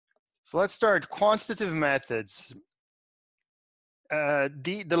So let's start quantitative methods.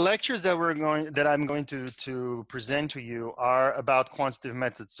 The lectures that I'm going to present to you are about quantitative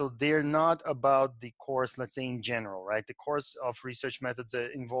methods. So they're not about the course, let's say in general, right? The course of research methods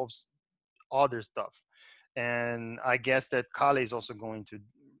involves other stuff. And I guess that Kale is also going to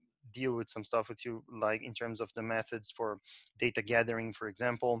deal with some stuff with you, like in terms of the methods for data gathering, for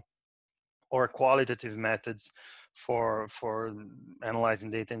example, or qualitative methods for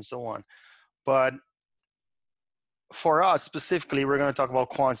analyzing data and so on. But for us specifically, we're going to talk about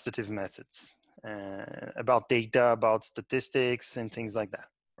quantitative methods, about data, about statistics, and things like that,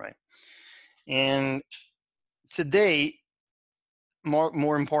 right? And today,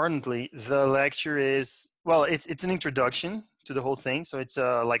 more importantly, the lecture is, well, it's an introduction to the whole thing. So it's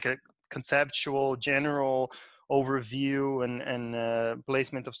like a conceptual, general overview and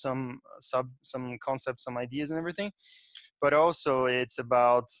placement of some concepts, some ideas, and everything. But also, it's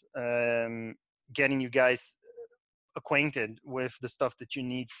about getting you guys acquainted with the stuff that you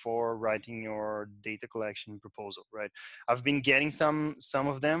need for writing your data collection proposal, right? I've been getting some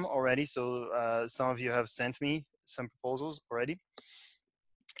of them already, so some of you have sent me some proposals already,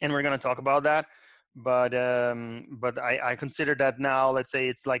 and we're going to talk about that. But I consider that now, let's say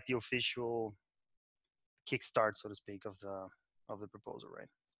it's like the official kickstart, so to speak, of the proposal, right?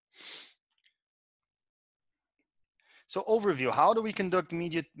 So overview: how do we conduct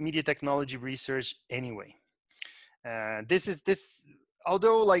media technology research anyway?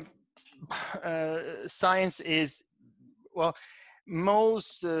 Although like science is, well,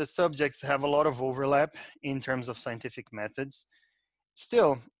 most subjects have a lot of overlap in terms of scientific methods.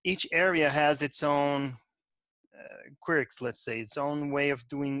 Still, each area has its own quirks, let's say, its own way of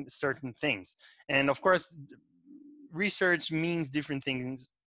doing certain things. And of course, research means different things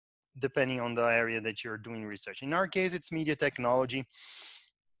depending on the area that you're doing research. In our case, it's media technology,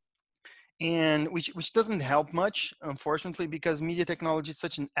 and which doesn't help much, unfortunately, because media technology is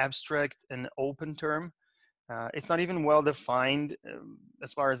such an abstract and open term. It's not even well defined,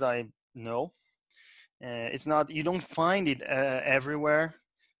 as far as I know. It's not, you don't find it everywhere.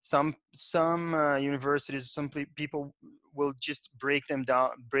 Some universities, some people will just break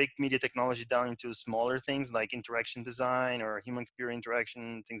media technology down into smaller things like interaction design or human-computer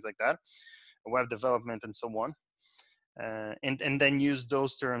interaction, things like that, web development, and so on. And then use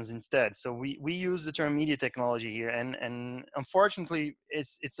those terms instead. So we use the term media technology here, and unfortunately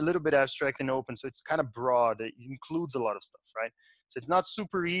it's a little bit abstract and open, so it's kind of broad. It includes a lot of stuff, right? So it's not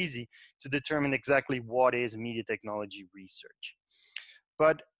super easy to determine exactly what is media technology research.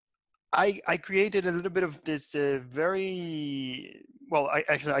 But I created a little bit of this very, well,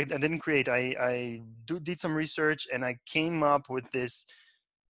 I didn't create, I did some research, and I came up with this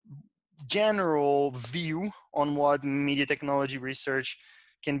general view on what media technology research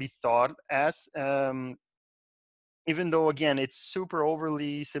can be thought as, even though, again, it's super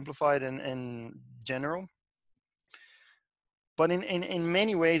overly simplified and general. But in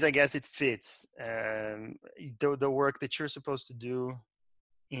many ways, I guess it fits the work that you're supposed to do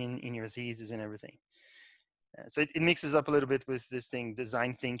in your thesis and everything. So it mixes up a little bit with this thing,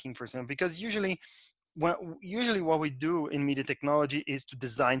 design thinking, for example, because usually what we do in media technology is to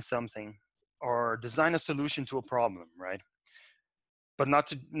design something or design a solution to a problem, right? But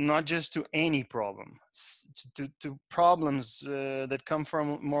not just to any problem, to problems that come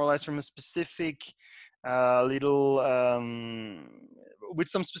from more or less from a specific with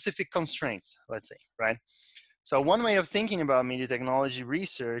some specific constraints, let's say, right? So one way of thinking about media technology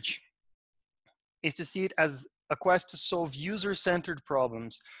research is to see it as a quest to solve user-centered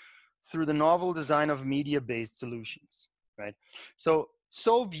problems through the novel design of media-based solutions, right? So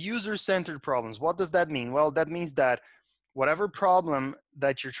solve user-centered problems. What does that mean? Well, that means that whatever's the problem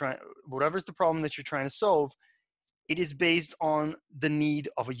that you're trying to solve, it is based on the need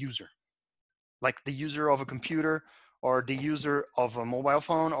of a user, like the user of a computer, or the user of a mobile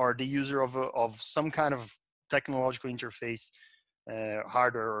phone, or the user of some kind of technological interface,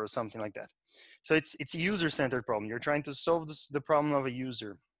 hardware or something like that. So it's a user-centered problem. You're trying to solve the problem of a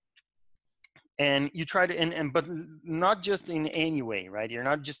user. And you try to, but not just in any way, right? You're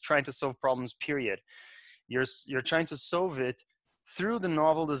not just trying to solve problems, period. You're trying to solve it through the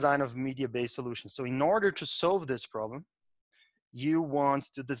novel design of media-based solutions. So in order to solve this problem, you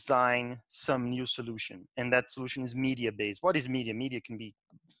want to design some new solution, and that solution is media-based. What is media? Media can be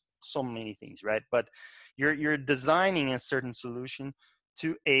so many things, right? But you're designing a certain solution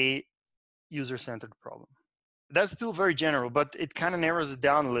to a user-centered problem. That's still very general, but it kind of narrows it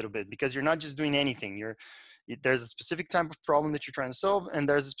down a little bit, because you're not just doing anything. There's a specific type of problem that you're trying to solve, and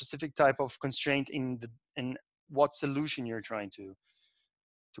there's a specific type of constraint in what solution you're trying to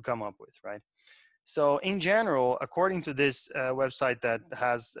to come up with, right? So in general, according to this website that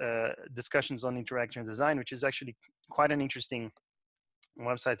has discussions on interaction design, which is actually quite an interesting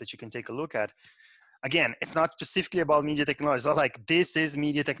website that you can take a look at. Again, it's not specifically about media technology. It's not like this is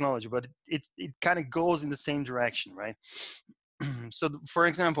media technology, but it kind of goes in the same direction, right? So for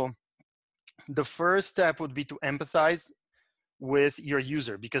example, the first step would be to empathize with your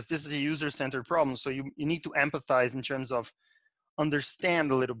user, because this is a user-centered problem. So you need to empathize in terms of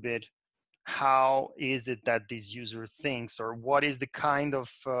understand a little bit how is it that this user thinks, or what is the kind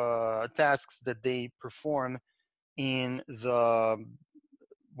of tasks that they perform in the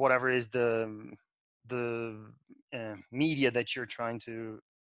whatever is the media that you're trying to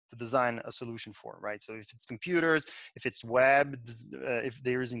design a solution for, right? So if it's computers, if it's web, if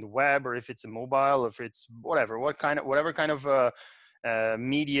they're using the web, or if it's a mobile, if it's whatever kind of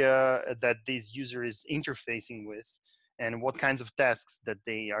media that this user is interfacing with, and what kinds of tasks that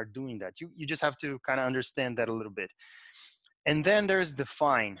they are doing that. You just have to kind of understand that a little bit. And then there's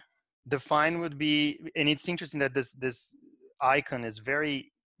define. Define would be, and it's interesting that this icon is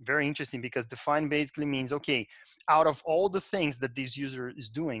very, very interesting, because define basically means, okay, out of all the things that this user is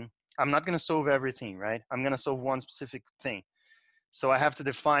doing, I'm not going to solve everything, right? I'm going to solve one specific thing. So I have to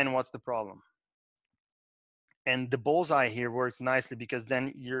define what's the problem. And the bullseye here works nicely, because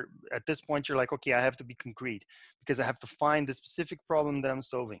then you're at this point, you're like, okay, I have to be concrete, because I have to find the specific problem that I'm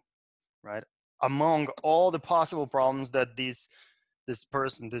solving, right? Among all the possible problems that this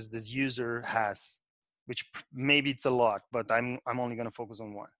person, this user has, which maybe it's a lot, but I'm only going to focus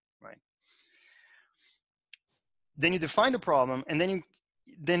on one, right? Then you define the problem, and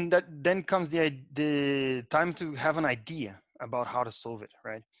then comes the time to have an idea about how to solve it,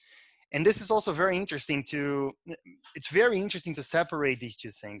 right? And this is also very interesting it's very interesting to separate these two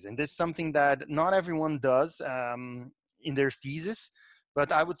things. And this is something that not everyone does in their thesis,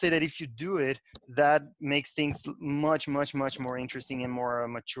 but I would say that if you do it, that makes things much, much, much more interesting and more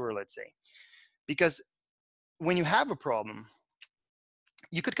mature, let's say. Because when you have a problem,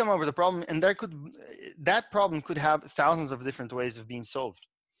 you could come up with a problem, and that problem could have thousands of different ways of being solved.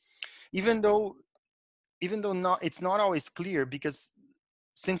 Even though it's not always clear, because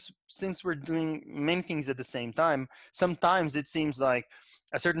since we're doing many things at the same time, sometimes it seems like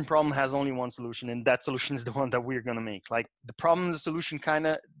a certain problem has only one solution, and that solution is the one that we're going to make. Like the problem and the solution kind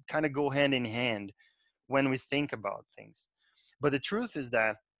of go hand in hand when we think about things. But the truth is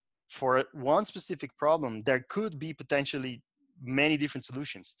that for one specific problem, there could be potentially many different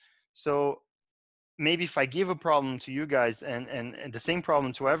solutions. So maybe if I give a problem to you guys and the same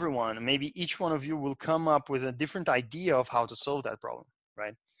problem to everyone, maybe each one of you will come up with a different idea of how to solve that problem,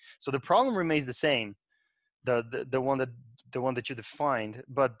 right? So the problem remains the same, the one that you defined,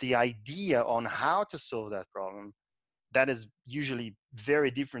 but the idea on how to solve that problem, that is usually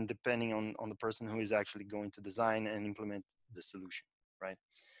very different depending on the person who is actually going to design and implement the solution, right?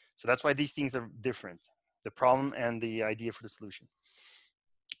 So that's why these things are different, the problem and the idea for the solution.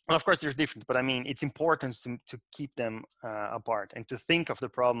 Well, of course, they're different, but I mean, it's important to keep them apart and to think of the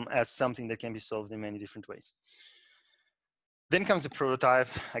problem as something that can be solved in many different ways. Then comes the prototype.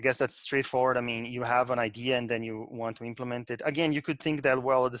 I guess that's straightforward. I mean, you have an idea and then you want to implement it. Again, you could think that,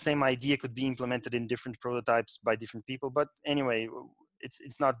 well, the same idea could be implemented in different prototypes by different people. But anyway,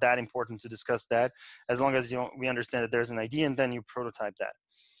 it's not that important to discuss that, as long as we understand that there's an idea and then you prototype that.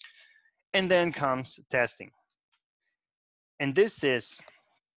 And then comes testing. And this is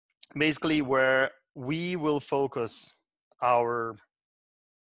basically where we will focus our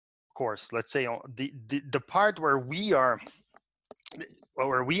course. Let's say the part where we are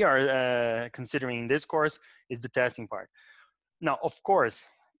considering this course is the testing part. Now, of course,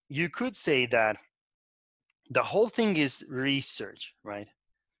 you could say that the whole thing is research, right?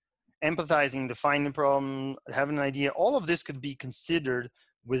 Empathizing, defining the problem, having an idea, all of this could be considered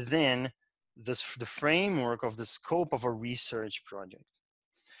within the framework of the scope of a research project.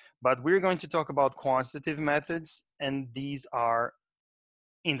 But we're going to talk about quantitative methods, and these are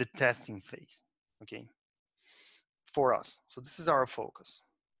in the testing phase, okay, for us. So this is our focus.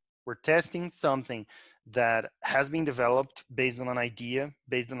 We're testing something that has been developed based on an idea,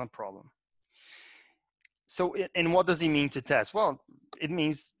 based on a problem. So, and what does it mean to test? Well, it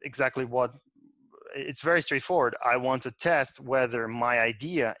means exactly what, it's very straightforward. I want to test whether my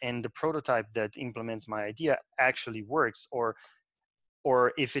idea and the prototype that implements my idea actually works, or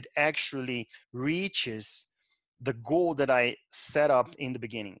if it actually reaches the goal that I set up in the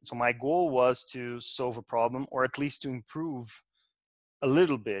beginning. So my goal was to solve a problem, or at least to improve a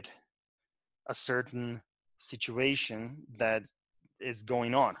little bit a certain situation that is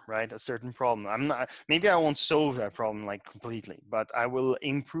going on, right? A certain problem. I'm not, maybe I won't solve that problem like completely, but I will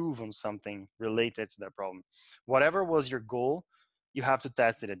improve on something related to that problem. Whatever was your goal, you have to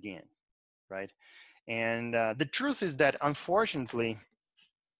test it at the end, right? And the truth is that unfortunately,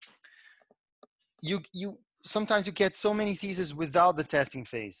 you sometimes you get so many theses without the testing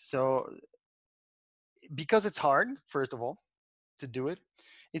phase. So because it's hard, first of all, to do it,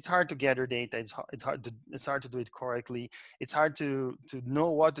 it's hard to gather data. It's hard to do it correctly. It's hard to know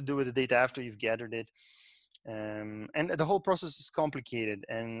what to do with the data after you've gathered it. And the whole process is complicated.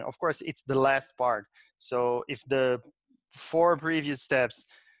 And of course, it's the last part. So if the 4 previous steps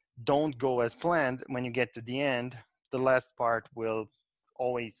don't go as planned, when you get to the end, the last part will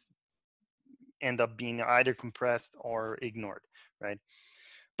always end up being either compressed or ignored, right?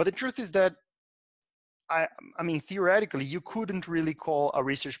 But the truth is that I mean, theoretically, you couldn't really call a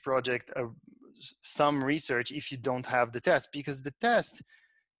research project some research if you don't have the test, because the test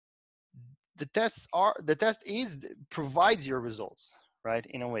provides your results, right?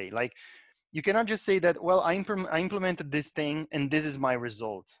 In a way, like you cannot just say that, well, I implemented this thing and this is my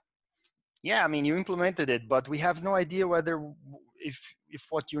result. Yeah, I mean, you implemented it, but we have no idea whether if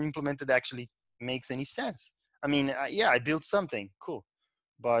what you implemented actually makes any sense. I mean, yeah, I built something cool,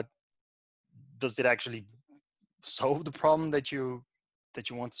 but does it actually solve the problem that you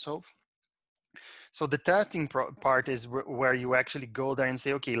want to solve? So the testing part is where you actually go there and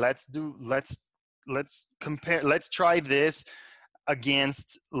say, okay, let's compare, let's try this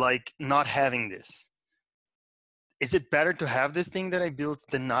against like not having this. Is it better to have this thing that I built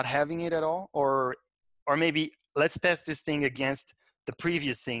than not having it at all? Or maybe let's test this thing against the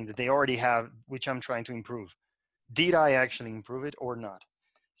previous thing that they already have, which I'm trying to improve. Did I actually improve it or not?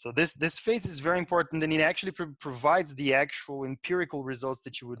 So this phase is very important, and it actually provides the actual empirical results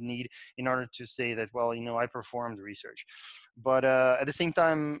that you would need in order to say that, well, you know, I performed research. But at the same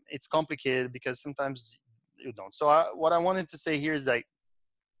time, it's complicated because sometimes you don't. So what I wanted to say here is that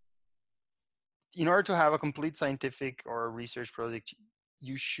in order to have a complete scientific or research project,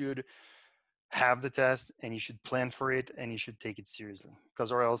 you should have the test and you should plan for it and you should take it seriously,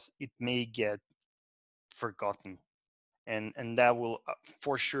 because or else it may get forgotten. And that will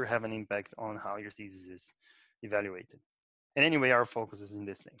for sure have an impact on how your thesis is evaluated. And anyway, our focus is in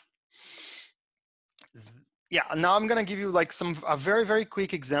this thing. Yeah, now I'm gonna give you like a very, very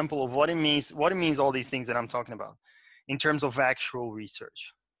quick example of what it means all these things that I'm talking about in terms of actual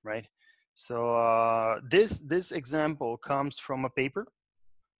research, right? So this example comes from a paper,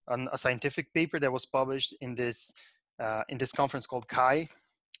 a scientific paper that was published in this conference called CHI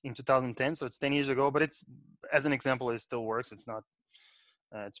in 2010. So it's 10 years ago, but it's, as an example, it still works. It's not,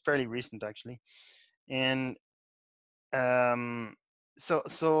 it's fairly recent actually. And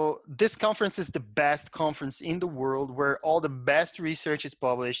so this conference is the best conference in the world where all the best research is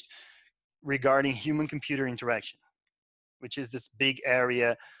published regarding human-computer interaction, which is this big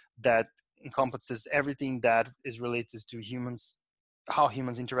area that encompasses everything that is related to humans, how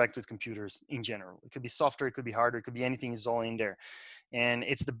humans interact with computers in general. It could be software, it could be hardware, it could be anything, is all in there. And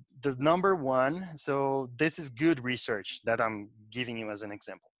it's the number one. So this is good research that I'm giving you as an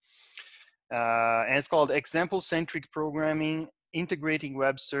example. And it's called Example-Centric Programming, Integrating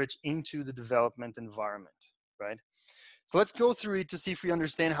Web Search into the Development Environment, right? So let's go through it to see if we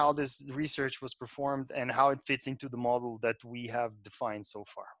understand how this research was performed and how it fits into the model that we have defined so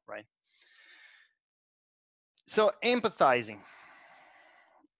far, right? So empathizing.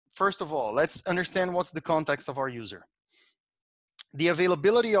 First of all, let's understand what's the context of our user. The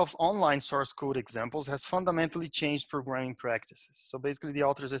availability of online source code examples has fundamentally changed programming practices. So basically the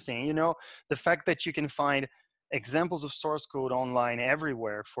authors are saying, you know, the fact that you can find examples of source code online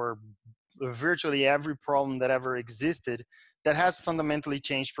everywhere for virtually every problem that ever existed, that has fundamentally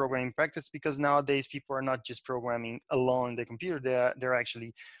changed programming practice, because nowadays people are not just programming alone in the computer, they're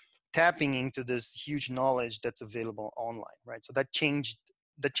actually tapping into this huge knowledge that's available online, right? So that changed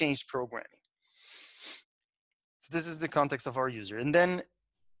programming. So this is the context of our user. And then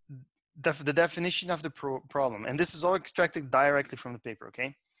the definition of the problem, and this is all extracted directly from the paper,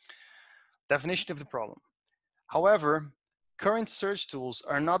 okay? Definition of the problem. However, current search tools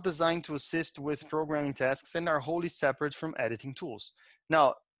are not designed to assist with programming tasks and are wholly separate from editing tools.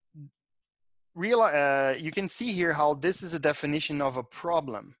 Now, you can see here how this is a definition of a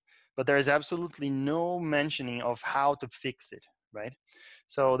problem, but there is absolutely no mentioning of how to fix it, right?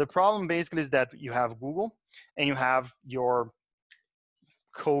 So the problem basically is that you have Google and you have your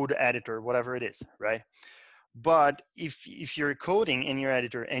code editor, whatever it is, right? But if you're coding in your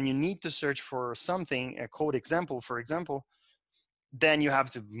editor and you need to search for something, a code example, for example, then you have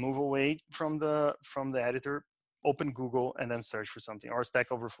to move away from the editor open Google and then search for something, or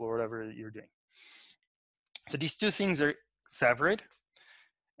Stack Overflow, or whatever you're doing. So these two things are separate.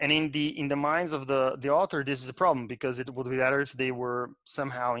 And in the minds of the author, this is a problem, because it would be better if they were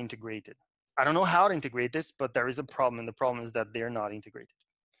somehow integrated. I don't know how to integrate this, but there is a problem, and the problem is that they're not integrated.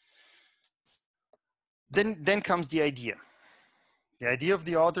 Then comes the idea. The idea of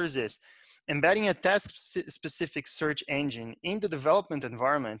the authors is embedding a task-specific search engine in the development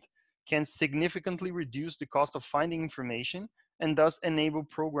environment can significantly reduce the cost of finding information and thus enable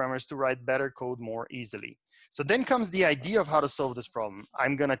programmers to write better code more easily. So then comes the idea of how to solve this problem.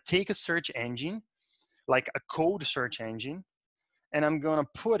 I'm gonna take a search engine, like a code search engine, and I'm gonna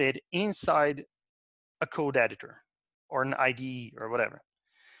put it inside a code editor or an IDE or whatever.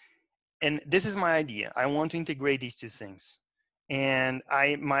 And this is my idea. I want to integrate these two things. And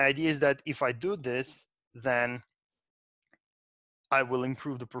my idea is that if I do this, then I will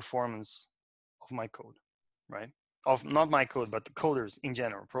improve the performance of my code, right? Of not my code, but the coders in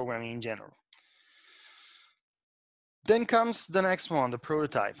general, programming in general. Then comes the next one, the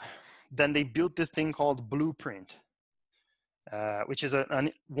prototype. Then they built this thing called Blueprint, which is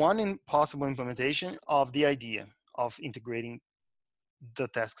one possible implementation of the idea of integrating the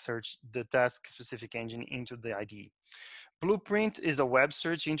task-specific engine into the IDE. Blueprint is a web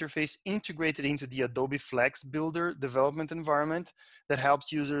search interface integrated into the Adobe Flex Builder development environment that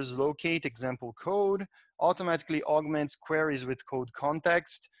helps users locate example code, automatically augments queries with code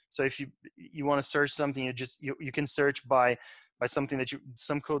context. So if you want to search something, you can search by something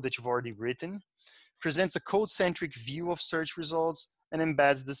some code that you've already written, presents a code-centric view of search results, and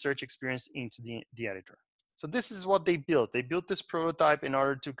embeds the search experience into the editor. So this is what they built. They built this prototype in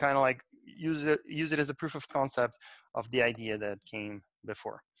order to kind of like use it as a proof of concept of the idea that came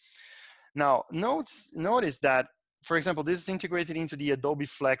before. Now, notice that, for example, this is integrated into the Adobe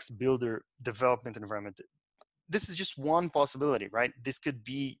Flex Builder development environment. This is just one possibility, right? This could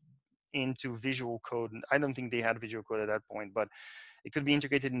be into Visual Code. I don't think they had Visual Code at that point, but it could be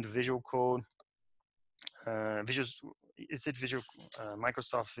integrated into Visual Code. Microsoft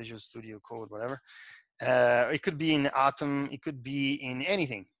Visual Studio Code, whatever. It could be in Atom, it could be in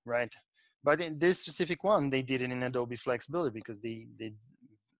anything, right? But in this specific one, they did it in Adobe Flex Builder because they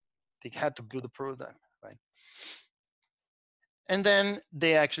had to build a prototype, right? And then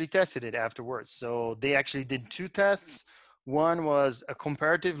they actually tested it afterwards. So they actually did two tests. One was a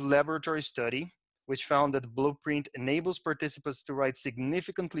comparative laboratory study, which found that Blueprint enables participants to write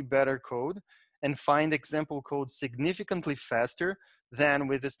significantly better code and find example code significantly faster than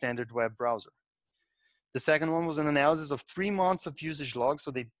with a standard web browser. The second one was an analysis of 3 months of usage logs.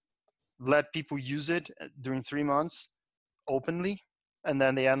 So they let people use it during 3 months openly. And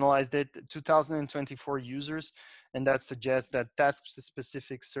then they analyzed it, 2,024 users. And that suggests that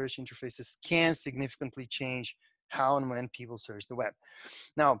task-specific search interfaces can significantly change how and when people search the web.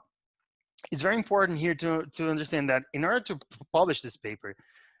 Now, it's very important here to understand that in order to publish this paper,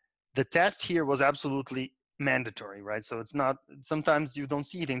 the test here was absolutely mandatory, right? So it's not, sometimes you don't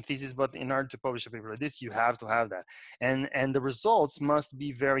see it in thesis, but in order to publish a paper like this, you have to have that. And the results must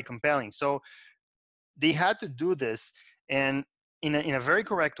be very compelling. So they had to do this, and in a very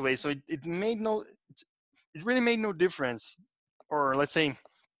correct way. So it really made no difference, or let's say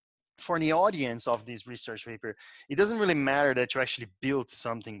for the audience of this research paper, it doesn't really matter that you actually built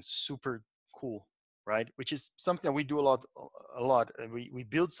something super cool, right? Which is something that we do a lot. We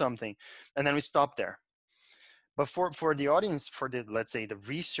build something and then we stop there. But for the audience, let's say the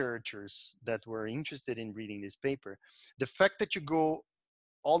researchers that were interested in reading this paper, the fact that you go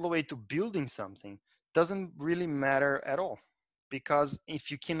all the way to building something doesn't really matter at all. Because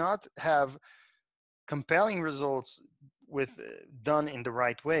if you cannot have compelling results done in the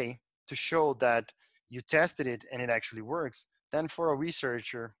right way to show that you tested it and it actually works, then for a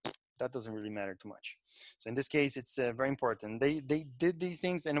researcher, that doesn't really matter too much. So in this case, it's very important. They did these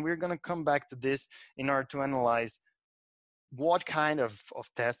things, and we're going to come back to this in order to analyze what kind of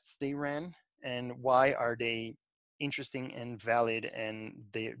tests they ran and why are they interesting and valid, and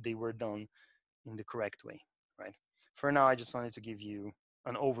they were done in the correct way, right? For now, I just wanted to give you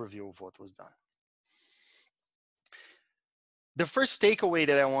an overview of what was done. The first takeaway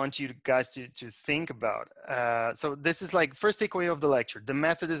that I want you guys to think about. So this is like first takeaway of the lecture. The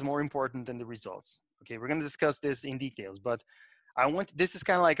method is more important than the results. Okay, we're going to discuss this in details, but this is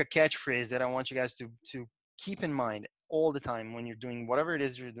kind of like a catchphrase that I want you guys to keep in mind all the time when you're doing whatever it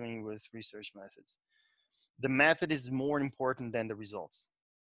is you're doing with research methods. The method is more important than the results.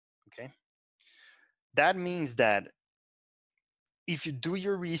 Okay, that means that if you do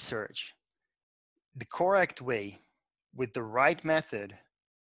your research the correct way, with the right method,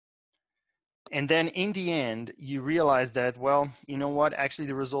 And then in the end, you realize that, well, you know what? Actually,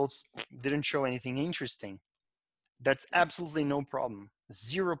 the results didn't show anything interesting. That's absolutely no problem.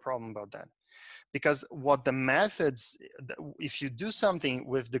 Zero problem about that. Because what the methods, if you do something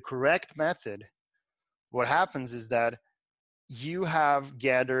with the correct method, what happens is that you have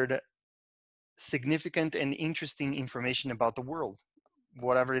gathered significant and interesting information about the world,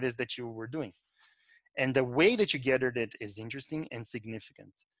 whatever it is that you were doing. And the way that you gathered it is interesting and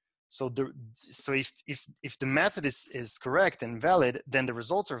significant. So if the method is correct and valid, then the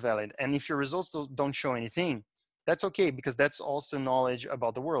results are valid. And if your results don't show anything, that's okay, because that's also knowledge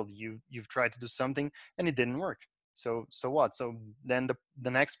about the world. You've tried to do something and it didn't work. So what? So then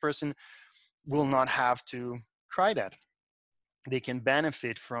the next person will not have to try that. They can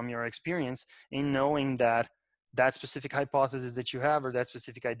benefit from your experience in knowing that that specific hypothesis that you have or that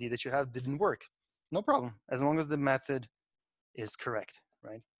specific idea that you have didn't work. No problem, as long as the method is correct,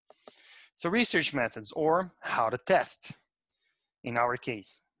 right? So research methods, or how to test in our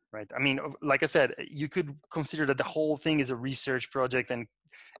case, right? I mean, like I said, you could consider that the whole thing is a research project and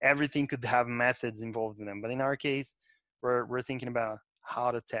everything could have methods involved in them. But in our case, we're thinking about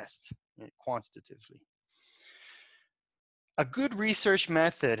how to test quantitatively. A good research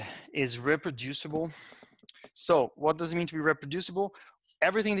method is reproducible. So what does it mean to be reproducible?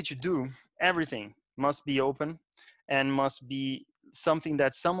 Everything that you do, everything must be open and must be something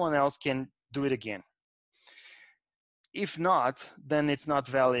that someone else can do it again. If not, then it's not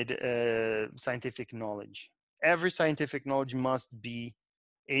valid scientific knowledge. Every scientific knowledge must be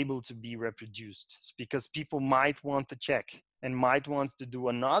able to be reproduced, because people might want to check and might want to do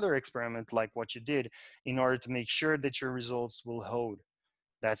another experiment like what you did in order to make sure that your results will hold.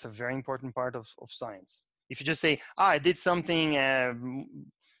 That's a very important part of science. If you just say, I did something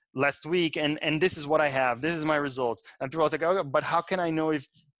last week and this is what I have, this is my results, and people are like, oh, but how can I know if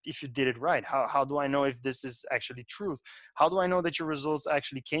you did it right? How do I know if this is actually truth? How do I know that your results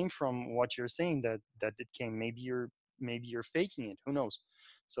actually came from what you're saying that it came? Maybe you're faking it, who knows?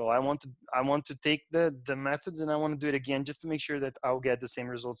 So I want to take the methods and I want to do it again just to make sure that I'll get the same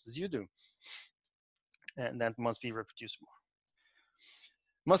results as you do. And that must be reproducible.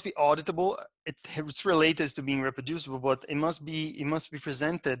 Must be auditable. It's related to being reproducible, but it must be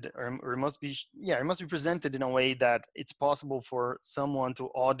presented, or it must be presented in a way that it's possible for someone to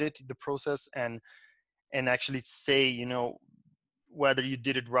audit the process and actually say, you know, whether you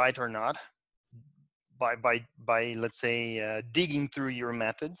did it right or not by let's say digging through your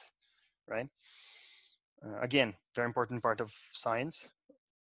methods, right? Again, very important part of science.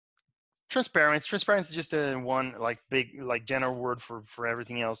 Transparency is just a one big general word for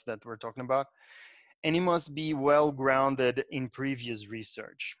everything else that we're talking about. And it must be well grounded in previous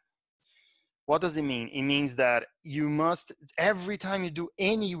research. What does it mean? It means that you must, every time you do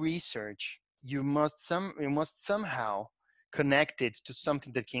any research, you must somehow connect it to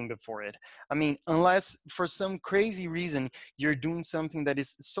something that came before it. I mean, unless for some crazy reason you're doing something that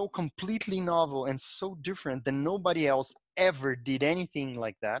is so completely novel and so different that nobody else ever did anything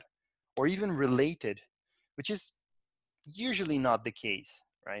like that, or even related, which is usually not the case,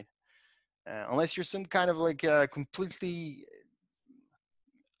 right? Unless you're some kind of like a completely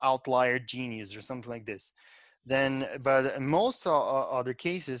outlier genius or something like this. Then, but most other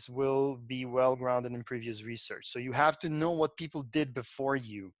cases will be well grounded in previous research. So you have to know what people did before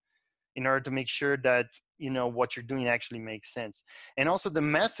you in order to make sure that you know what you're doing actually makes sense. And also the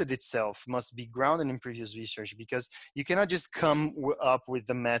method itself must be grounded in previous research, because you cannot just come up with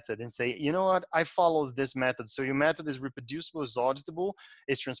the method and say, you know what, I followed this method. So your method is reproducible, is auditable,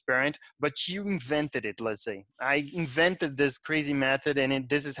 is transparent, but you invented it. Let's say I invented this crazy method and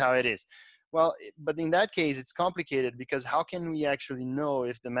this is how it is. Well, but in that case, it's complicated, because how can we actually know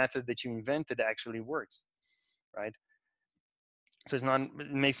if the method that you invented actually works, right? So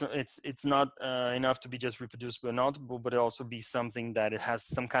it's not enough to be just reproducible and auditable, but it also be something that it has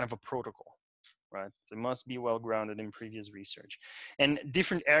some kind of a protocol, right? So it must be well grounded in previous research. And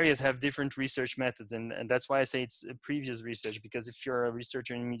different areas have different research methods, and that's why I say it's previous research, because if you're a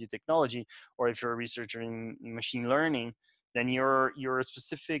researcher in media technology, or if you're a researcher in machine learning, then your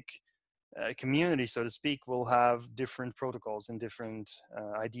specific community, so to speak, will have different protocols and different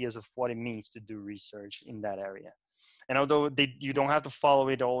ideas of what it means to do research in that area. And although you don't have to follow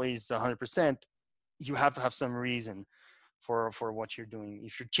it always 100%, you have to have some reason for what you're doing.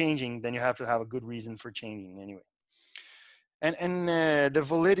 If you're changing, then you have to have a good reason for changing anyway. And the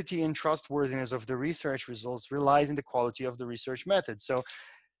validity and trustworthiness of the research results relies in the quality of the research method. So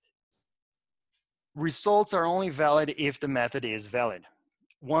results are only valid if the method is valid.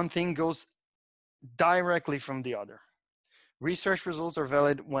 One thing goes directly from the other. Research results are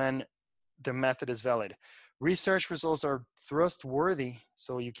valid when the method is valid. Research results are trustworthy,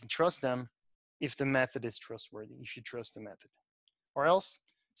 so you can trust them if the method is trustworthy, if you trust the method. Or else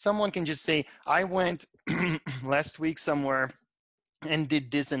someone can just say, I went last week somewhere and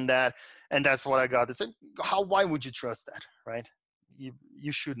did this and that, and that's what I got. It's like, why would you trust that, right?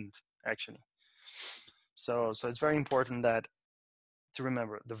 You shouldn't, actually. So it's very important that to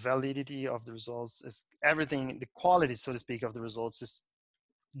remember the validity of the results is everything, the quality, so to speak, of the results is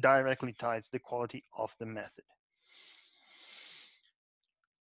directly tied to the quality of the method.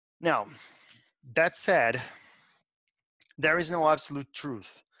 Now, that said, there is no absolute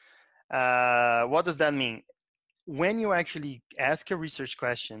truth. What does that mean? When you actually ask a research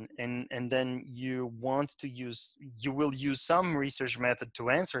question and then you will use some research method to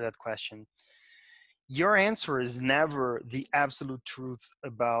answer that question, your answer is never the absolute truth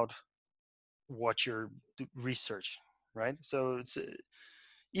about what you're research, right? So it's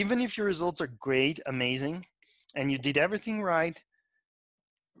even if your results are great, amazing, and you did everything right,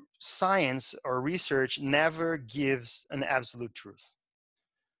 science or research never gives an absolute truth.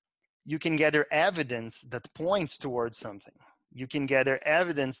 You can gather evidence that points towards something. You can gather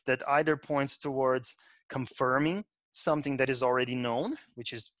evidence that either points towards confirming something that is already known,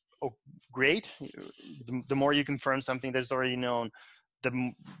 which is great. The more you confirm something that's already known,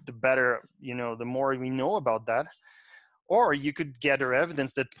 the better, the more we know about that. Or you could gather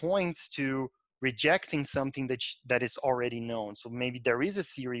evidence that points to rejecting something that is already known. So maybe there is a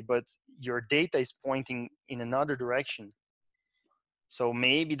theory, but your data is pointing in another direction. So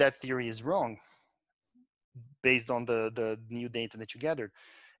maybe that theory is wrong based on the new data that you gathered.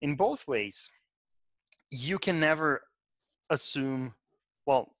 In both ways, you can never assume,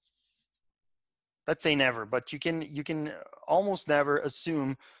 well, let's say never, but you can almost never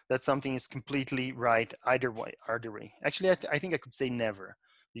assume that something is completely right either way. Actually, I think I could say never.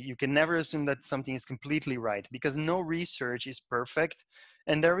 You can never assume that something is completely right because no research is perfect,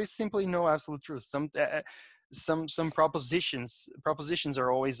 and there is simply no absolute truth. Some propositions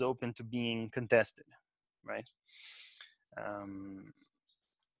are always open to being contested, right?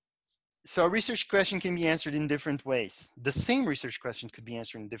 So a research question can be answered in different ways. The same research question could be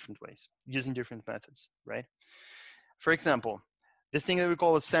answered in different ways using different methods, right? For example, this thing that we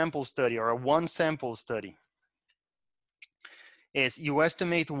call a sample study or a one sample study is you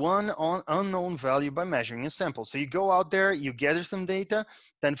estimate one unknown value by measuring a sample. So you go out there, you gather some data,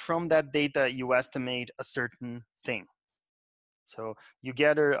 then from that data, you estimate a certain thing. So you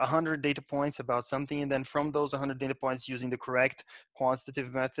gather 100 data points about something, and then from those 100 data points, using the correct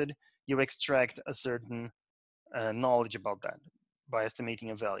quantitative method, you extract a certain knowledge about that by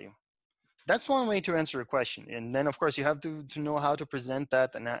estimating a value. That's one way to answer a question. And then, of course, you have to know how to present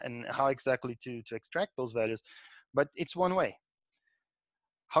that and how exactly to extract those values. But it's one way.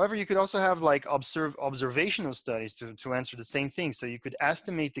 However, you could also have like observational studies to answer the same thing. So you could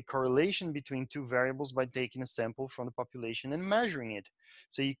estimate the correlation between two variables by taking a sample from the population and measuring it.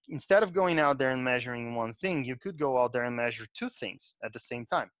 So instead of going out there and measuring one thing, you could go out there and measure two things at the same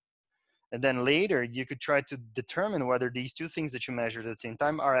time. And then later, you could try to determine whether these two things that you measured at the same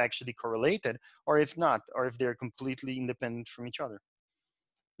time are actually correlated, or if not, or if they're completely independent from each other.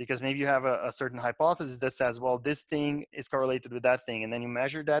 Because maybe you have a certain hypothesis that says, well, this thing is correlated with that thing, and then you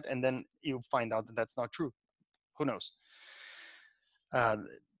measure that, and then you find out that that's not true. Who knows?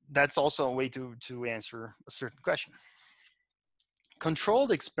 That's also a way to answer a certain question.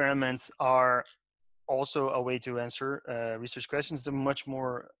 Controlled experiments are also a way to answer research questions. A much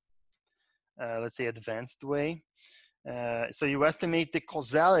more, let's say, advanced way. So you estimate the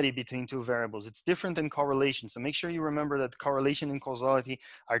causality between two variables. It's different than correlation. So make sure you remember that correlation and causality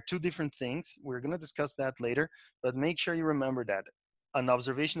are two different things. We're going to discuss that later, but make sure you remember that an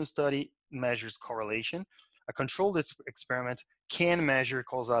observational study measures correlation. A controlled experiment can measure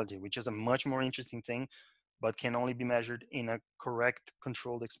causality, which is a much more interesting thing, but can only be measured in a correct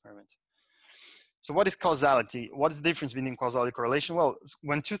controlled experiment. So what is causality? What is the difference between causality and correlation? Well,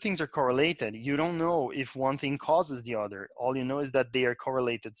 when two things are correlated, you don't know if one thing causes the other. All you know is that they are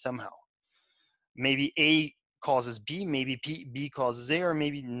correlated somehow. Maybe A causes B, maybe B causes A, or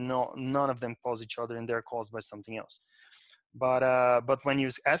maybe none of them cause each other and they're caused by something else. But when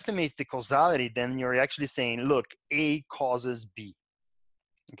you estimate the causality, then you're actually saying, look, A causes B.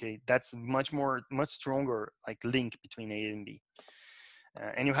 Okay, that's much stronger like link between A and B.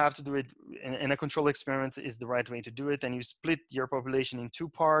 And you have to do it in a control experiment is the right way to do it. And you split your population in two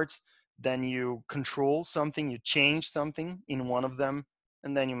parts, then you control something, you change something in one of them,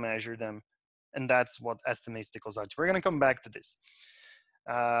 and then you measure them. And that's what estimates the causality. We're going to come back to this.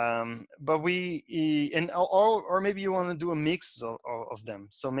 But or maybe you want to do a mix of them.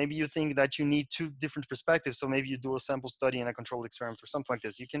 So maybe you think that you need two different perspectives. So maybe you do a sample study and a controlled experiment or something like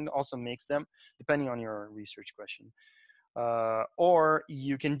this. You can also mix them depending on your research question. Or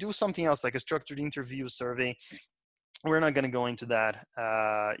you can do something else like a structured interview survey. We're not going to go into that.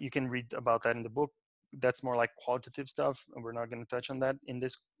 You can read about that in the book. That's more like qualitative stuff, and we're not going to touch on that in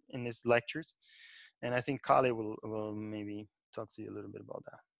this lectures. And I think Kale will maybe talk to you a little bit about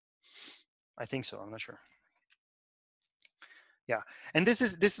that. I think so. I'm not sure. Yeah, and this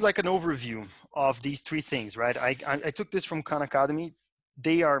is like an overview of these three things, right? I took this from Khan Academy.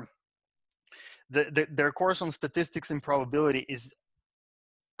 They are their course on statistics and probability is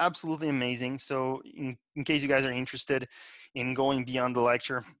absolutely amazing. So in case you guys are interested in going beyond the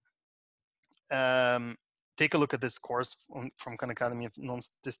lecture, take a look at this course from Khan Academy of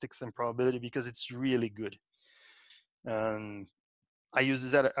Non-Statistics and Probability, because it's really good. I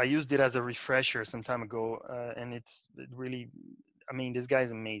used it as a refresher some time ago, and it really, I mean, this guy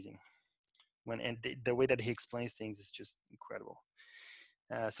is amazing. And the way that he explains things is just incredible.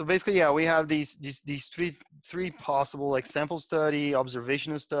 So basically, yeah, we have these three possible, like sample study,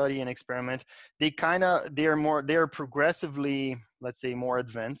 observational study, and experiment. They are progressively, let's say, more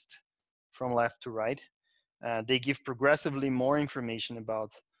advanced from left to right. They give progressively more information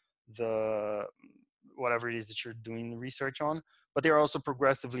about the whatever it is that you're doing research on, but they're also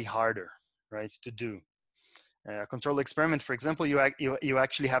progressively harder, right, to do. Control experiment, for example, you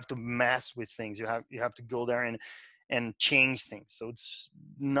actually have to mess with things. You have to go there and change things. So it's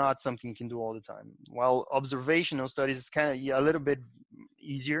not something you can do all the time. While observational studies is kind of a little bit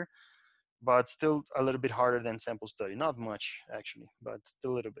easier, but still a little bit harder than sample study. Not much actually, but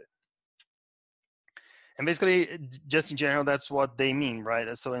still a little bit. And basically, just in general, that's what they mean,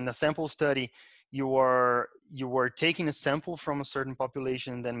 right? So in the sample study, you are taking a sample from a certain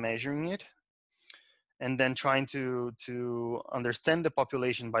population and then measuring it, and then trying to understand the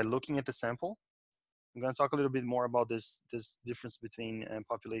population by looking at the sample. I'm going to talk a little bit more about this difference between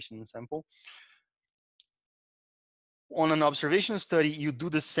population and sample. On an observational study, you do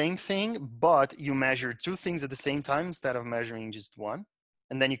the same thing, but you measure two things at the same time instead of measuring just one,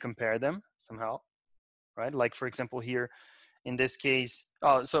 and then you compare them somehow, right? Like for example here, in this case,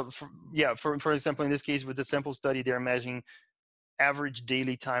 for example, in this case with the sample study, they're measuring average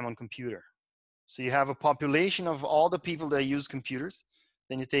daily time on computer. So you have a population of all the people that use computers.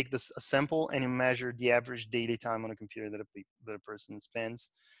 Then you take a sample and you measure the average daily time on a computer that a person spends.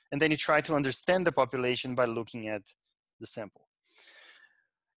 And then you try to understand the population by looking at the sample.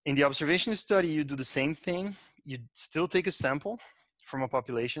 In the observational study, you do the same thing. You still take a sample from a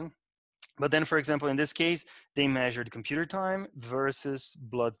population. But then, for example, in this case, they measured computer time versus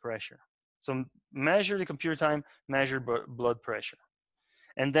blood pressure. So measure the computer time, measure blood pressure.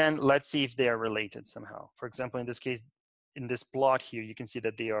 And then let's see if they are related somehow. For example, in this case, in this plot here, you can see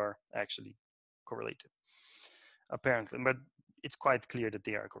that they are actually correlated, apparently, but it's quite clear that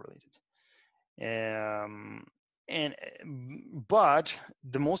they are correlated. But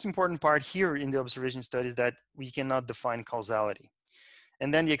the most important part here in the observation study is that we cannot define causality.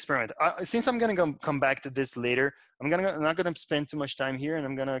 And then the experiment. Since I'm going to come back to this later, I'm not going to spend too much time here, and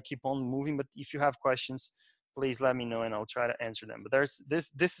I'm going to keep on moving. But if you have questions, please let me know, and I'll try to answer them. But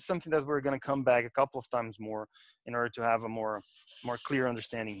this is something that we're going to come back a couple of times more in order to have a more clear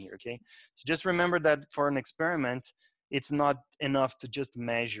understanding here. Okay, so just remember that for an experiment, it's not enough to just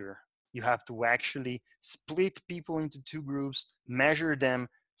measure. You have to actually split people into two groups, measure them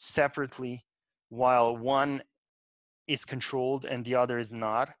separately, while one is controlled and the other is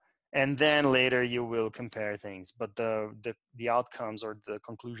not, and then later you will compare things, but the outcomes or the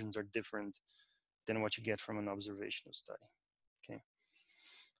conclusions are different than what you get from an observational study. Okay,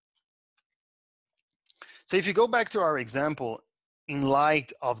 so if you go back to our example, in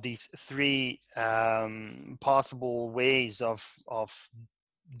light of these three possible ways of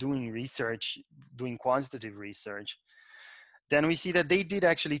doing research, doing quantitative research, then we see that they did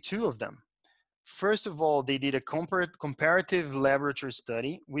actually two of them. First of all, they did a comparative laboratory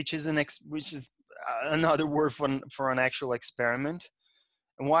study, which is another word for an actual experiment.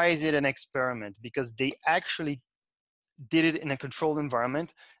 And why is it an experiment? Because they actually did it in a controlled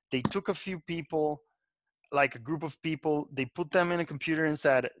environment. They took a few people, like a group of people, they put them in a computer and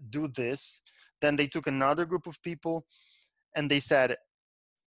said, do this. Then they took another group of people and they said,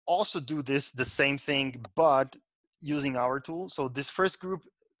 also do this, the same thing, but using our tool. So this first group,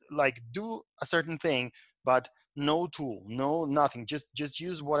 like, do a certain thing, but no tool, nothing, just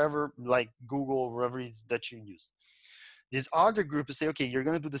use whatever, like Google, whatever it is that you use. This other group is say, okay, you're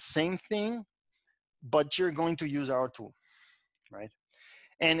going to do the same thing, but you're going to use our tool, right?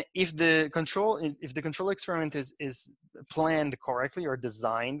 And if the control experiment is planned correctly or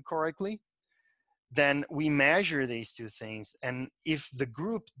designed correctly, then we measure these two things. And if the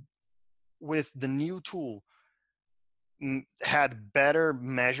group with the new tool had better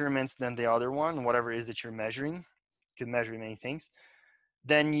measurements than the other one, whatever it is that you're measuring, you can measure many things,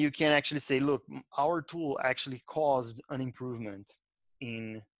 then you can actually say, look, our tool actually caused an improvement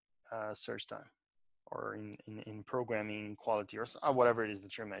in search time, or in programming quality, or whatever it is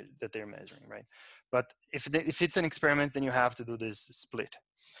that they're measuring, right? But if it's an experiment, then you have to do this split.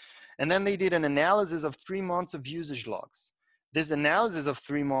 And then they did an analysis of 3 months of usage logs. This analysis of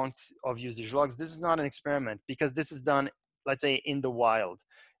 3 months of usage logs, this is not an experiment, because this is done, let's say, in the wild.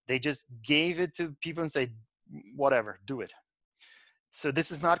 They just gave it to people and say, whatever, do it. So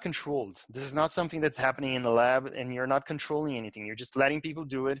this is not controlled. This is not something that's happening in the lab, and you're not controlling anything. You're just letting people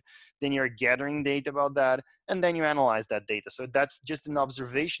do it. Then you're gathering data about that, and then you analyze that data. So that's just an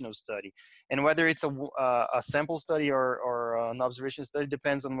observational study. And whether it's a sample study or an observation study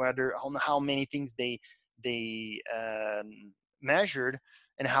depends on how many things they measured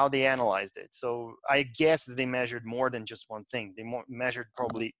and how they analyzed it. So I guess that they measured more than just one thing. They measured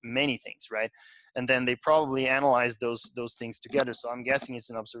probably many things, right? And then they probably analyzed those things together. So I'm guessing it's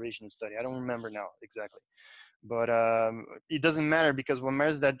an observation study. I don't remember now exactly, but it doesn't matter, because what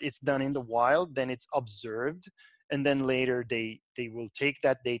matters is that it's done in the wild, then it's observed, and then later they will take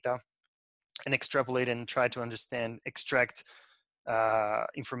that data and extrapolate and try to extract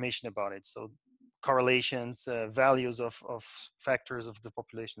information about it. So correlations, values of factors of the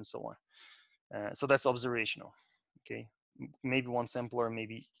population, and so on. So that's observational. Okay, maybe one sample, or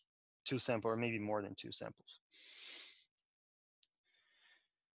maybe 2 samples, or maybe more than 2 samples.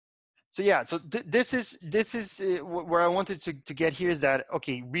 So yeah, so this is where I wanted to get here, is that,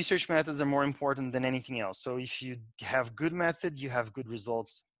 okay, research methods are more important than anything else. So if you have good method, you have good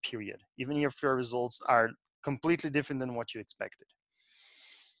results, period. Even if your results are completely different than what you expected.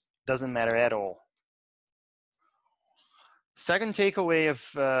 Doesn't matter at all. Second takeaway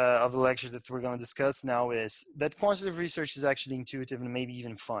of the lecture that we're going to discuss now is that quantitative research is actually intuitive and maybe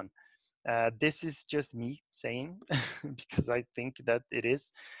even fun. This is just me saying, because I think that it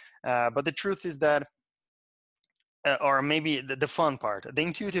is. But the truth is that, or maybe the fun part, the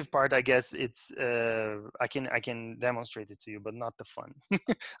intuitive part, I guess it's, I can demonstrate it to you, but not the fun.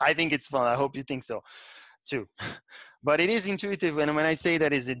 I think it's fun. I hope you think so too. But it is intuitive. And when I say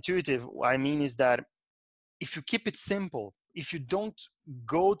that it's intuitive, what I mean is that if you keep it simple, if you don't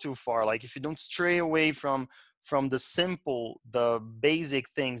go too far, like if you don't stray away from the simple, the basic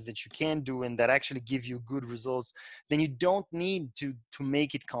things that you can do and that actually give you good results, then you don't need to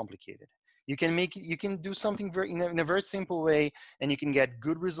make it complicated. You can do something in a very simple way, and you can get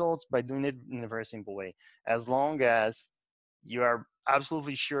good results by doing it in a very simple way, as long as you are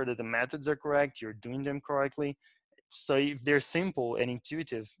absolutely sure that the methods are correct, you're doing them correctly. So if they're simple and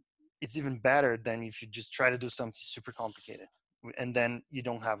intuitive, it's even better than if you just try to do something super complicated, and then you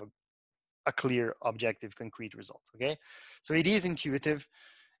don't have a clear, objective, concrete result. Okay, so it is intuitive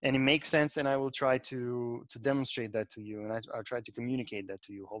and it makes sense, and I will try to demonstrate that to you, and I'll try to communicate that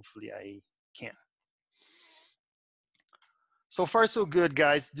to you. Hopefully I can. So far so good,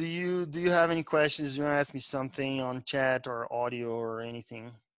 guys. Do you have any questions? Do you want to ask me something on chat or audio or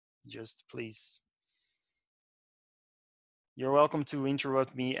anything? Just please. You're welcome to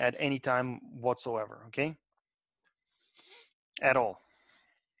interrupt me at any time whatsoever, okay? At all.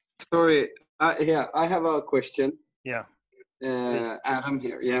 Sorry, yeah, I have a question. Yeah. Adam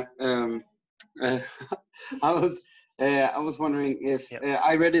here. Yeah. I was wondering if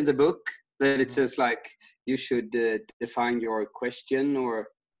I read in the book that it says like you should define your question, or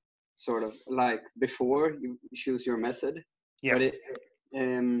sort of like before you choose your method. Yeah.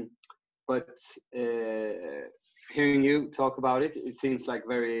 But hearing you talk about it, it seems like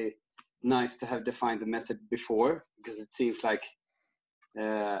very nice to have defined the method before, because it seems like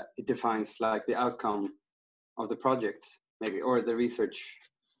it defines like the outcome of the project, maybe, or the research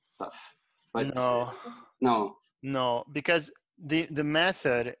stuff. But no, because the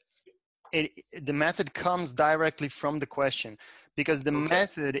method comes directly from the question, because the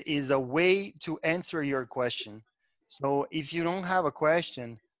method is a way to answer your question. So if you don't have a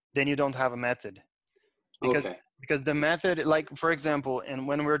question, then you don't have a method, because the method, like for example, and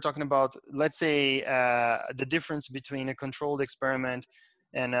when we're talking about, let's say, the difference between a controlled experiment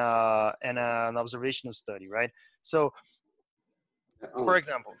and an observational study, right? So for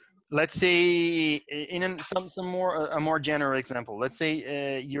example, let's say in a more general example, let's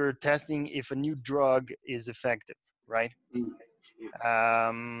say you're testing if a new drug is effective, right?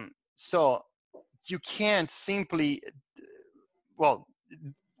 So you can't simply, well,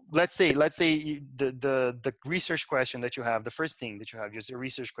 let's say the research question that you have, the first thing that you have is a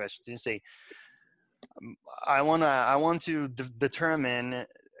research question. So you say, I want to determine,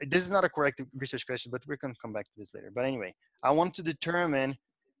 this is not a correct research question, but we're going to come back to this later. But anyway, I want to determine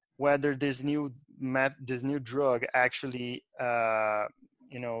whether this new drug actually,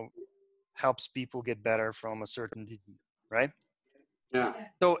 you know, helps people get better from a certain disease, right? Yeah.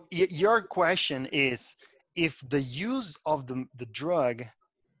 So your question is, if the use of the drug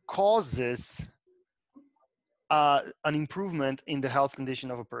causes an improvement in the health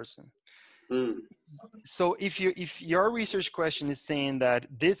condition of a person. So if your research question is saying that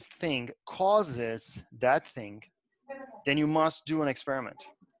this thing causes that thing, then you must do an experiment.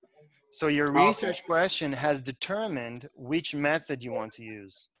 So your research question has determined which method you want to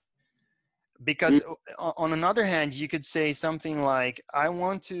use. Because on another hand, you could say something like, I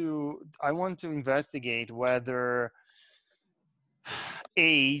want to investigate whether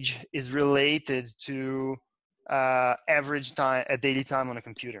age is related to average time, daily time on a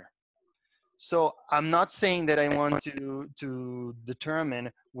computer. So I'm not saying that I want to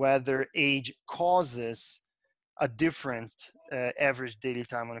determine whether age causes a different average daily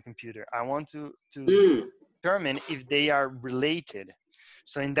time on a computer. I want to determine if they are related.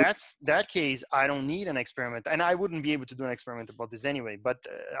 So in that case, I don't need an experiment, and I wouldn't be able to do an experiment about this anyway. But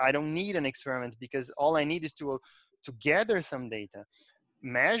I don't need an experiment, because all I need is to gather some data,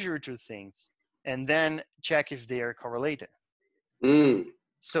 measure two things, and then check if they are correlated.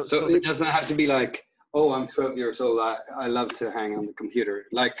 So it doesn't have to be like, oh, I'm 12 years old, I love to hang on the computer.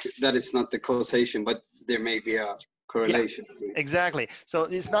 Like, that is not the causation, but there may be a correlation. Yeah, exactly. So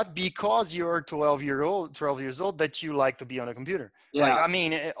it's not because you're 12 years old that you like to be on a computer. Yeah. Like, I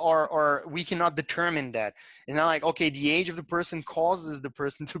mean, or we cannot determine that. It's not like, okay, the age of the person causes the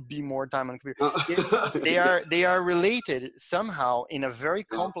person to be more time on the computer. They are related somehow in a very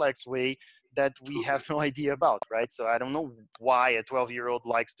complex way that we have no idea about, right? So I don't know why a 12-year-old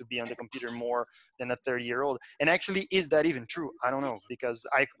likes to be on the computer more than a 30-year-old. And actually, is that even true? I don't know, because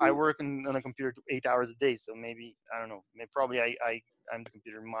I work on a computer 8 hours a day. So maybe, I don't know, probably I'm the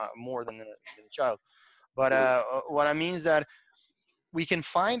computer more than a child. But what I mean is that we can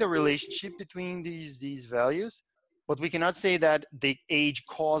find a relationship between these values, but we cannot say that the age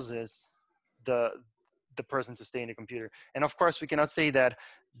causes the person to stay in the computer. And of course, we cannot say that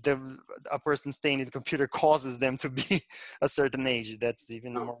a person staying in the computer causes them to be a certain age. That's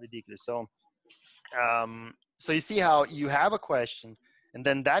even more ridiculous. So, so you see how you have a question, and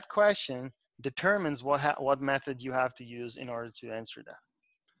then that question determines what method you have to use in order to answer that.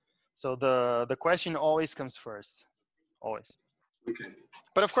 So the question always comes first, always. Okay.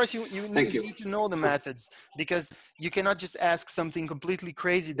 But of course, you need to know the methods, because you cannot just ask something completely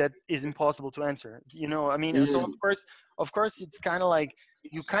crazy that is impossible to answer. You know, I mean, so of course, it's kind of like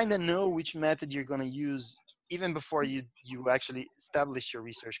you kind of know which method you're going to use even before you actually establish your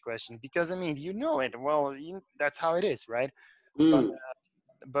research question, because I mean, you know it well. That's how it is, right?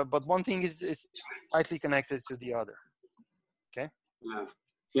 But one thing is tightly connected to the other. Okay.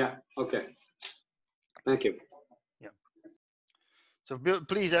 Yeah. Okay. Thank you. So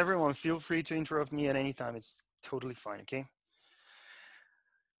please, everyone, feel free to interrupt me at any time. It's totally fine, okay?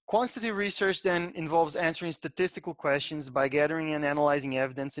 Quantitative research then involves answering statistical questions by gathering and analyzing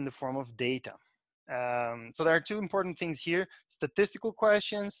evidence in the form of data. So there are two important things here: statistical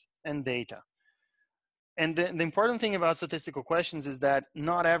questions and data. And the important thing about statistical questions is that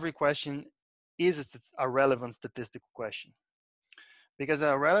not every question is a relevant statistical question. Because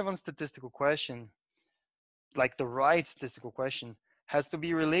a relevant statistical question, like the right statistical question, has to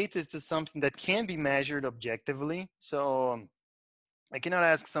be related to something that can be measured objectively. So I cannot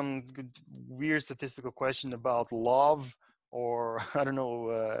ask some weird statistical question about love, or I don't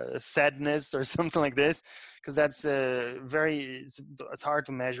know, sadness or something like this, because that's it's hard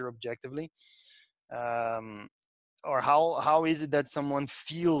to measure objectively. Or how is it that someone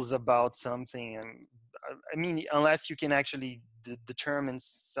feels about something? And I mean, unless you can actually determine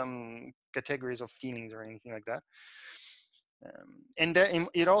some categories of feelings or anything like that. And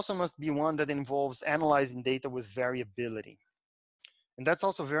it also must be one that involves analyzing data with variability. And that's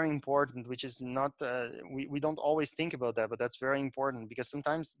also very important, which is not, we don't always think about that, but that's very important, because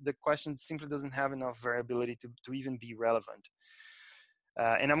sometimes the question simply doesn't have enough variability to even be relevant.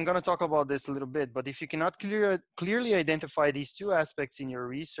 And I'm going to talk about this a little bit, but if you cannot clearly identify these two aspects in your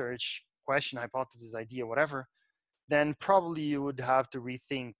research, question, hypothesis, idea, whatever, then probably you would have to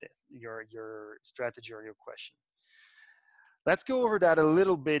rethink this, your strategy or your question. Let's go over that a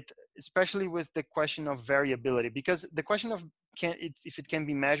little bit, especially with the question of variability, because the question of if it can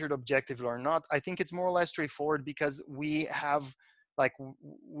be measured objectively or not, I think it's more or less straightforward, because we have like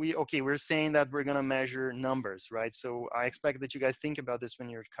we're saying that we're going to measure numbers, right? So I expect that you guys think about this when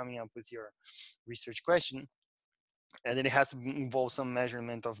you're coming up with your research question, and then it has to involve some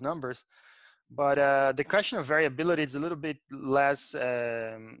measurement of numbers. But the question of variability is a little bit less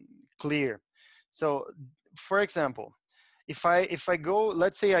clear. So for example, if I go,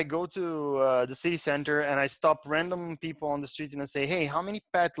 let's say I go to the city center and I stop random people on the street and I say, hey, how many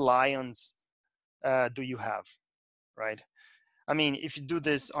pet lions do you have, right? I mean, if you do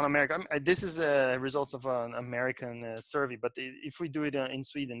this on America, this is results of an American survey, but if we do it in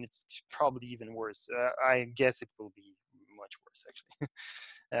Sweden, it's probably even worse. I guess it will be much worse,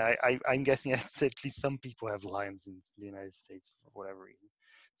 actually. I'm guessing at least some people have lions in the United States for whatever reason.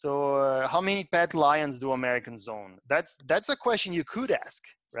 So how many pet lions do Americans own? That's a question you could ask,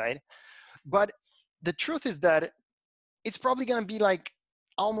 right? But the truth is that it's probably going to be like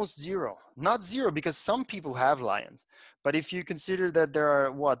almost zero. Not zero, because some people have lions. But if you consider that there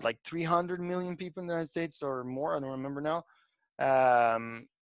are what, like 300 million people in the United States or more, I don't remember now,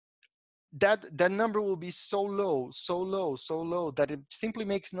 that number will be so low, so low, so low that it simply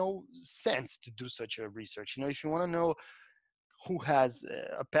makes no sense to do such a research. You know, if you want to know who has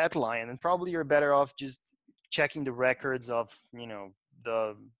a pet lion, and probably you're better off just checking the records of, you know,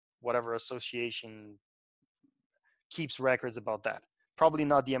 the whatever association keeps records about that. Probably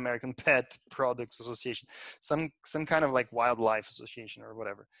not the American Pet Products Association, some kind of like wildlife association or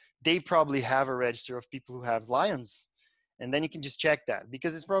whatever. They probably have a register of people who have lions, and then you can just check that,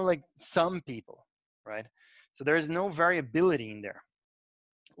 because it's probably like some people, right? So there is no variability in there.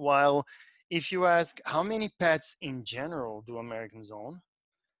 While if you ask how many pets in general do Americans own,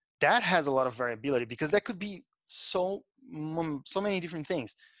 that has a lot of variability, because that could be so many different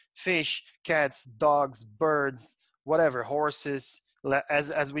things: fish, cats, dogs, birds, whatever, horses,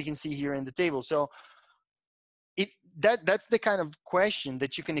 as we can see here in the table. So that's the kind of question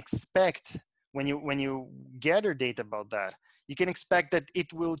that you can expect when you gather data about that. You can expect that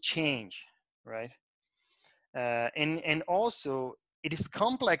it will change, right? And also it is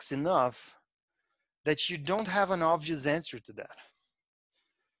complex enough that you don't have an obvious answer to that.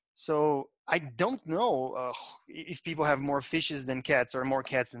 So I don't know if people have more fishes than cats or more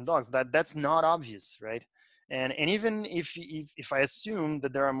cats than dogs. That's not obvious, right? And even if I assume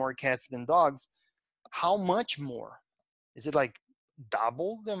that there are more cats than dogs, how much more? Is it like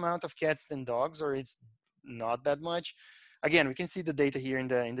double the amount of cats than dogs, or it's not that much? Again, we can see the data here in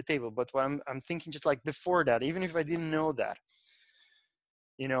the table. But what I'm thinking, just like before that, even if I didn't know that,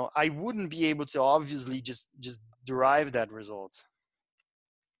 you know, I wouldn't be able to obviously just derive that result.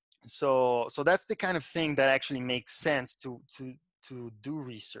 So that's the kind of thing that actually makes sense to do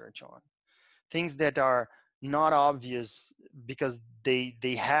research on things that are not obvious, because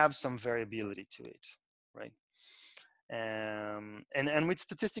they have some variability to it, right? And with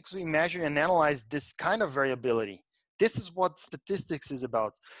statistics, we measure and analyze this kind of variability. This is what statistics is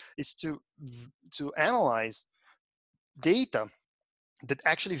about: is to analyze data that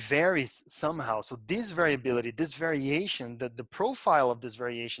actually varies somehow. So this variability, this variation, the profile of this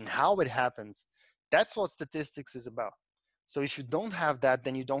variation, how it happens, that's what statistics is about. So if you don't have that,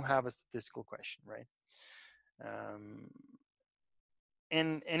 then you don't have a statistical question, right?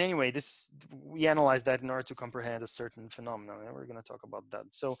 And anyway, we analyze that in order to comprehend a certain phenomenon, and we're going to talk about that.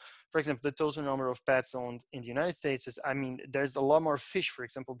 So, for example, the total number of pets owned in the United States is, I mean, there's a lot more fish, for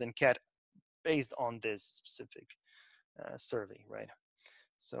example, than cat, based on this specific survey, right?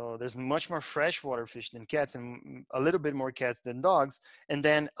 So there's much more freshwater fish than cats, and a little bit more cats than dogs, and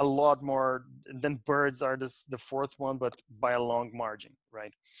then a lot more than birds are the fourth one, but by a long margin,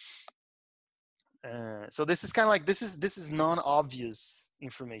 right? So this is kind of like, this is non-obvious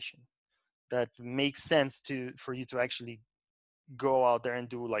information that makes sense for you to actually go out there and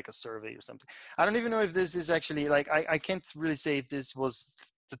do like a survey or something. I don't even know if this is actually like, I can't really say if this was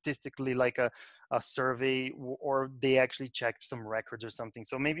statistically like a survey, or they actually checked some records or something.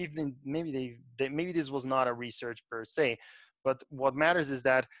 So maybe maybe this was not a research per se, but what matters is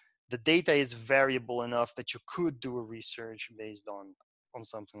that the data is variable enough that you could do a research based on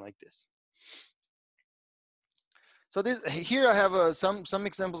something like this. So here I have some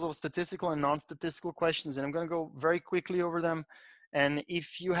examples of statistical and non-statistical questions, and I'm going to go very quickly over them. And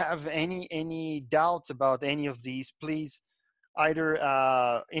if you have any doubts about any of these, please either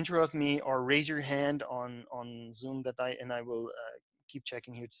interrupt me or raise your hand on Zoom, and I will keep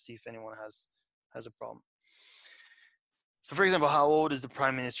checking here to see if anyone has a problem. So for example, how old is the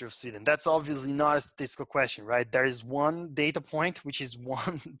Prime Minister of Sweden? That's obviously not a statistical question, right? There is one data point, which is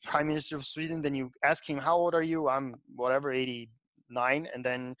one Prime Minister of Sweden. Then you ask him, how old are you? I'm whatever, 89. And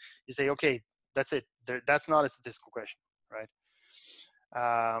then you say, okay, that's it. That's not a statistical question, right?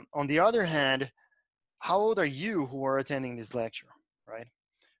 On the other hand, how old are you who are attending this lecture, right?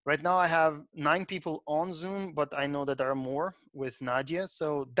 Right now I have 9 people on Zoom, but I know that there are more with Nadia.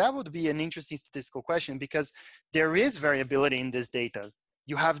 So that would be an interesting statistical question because there is variability in this data.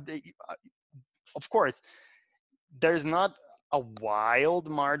 You have, of course, there's not a wild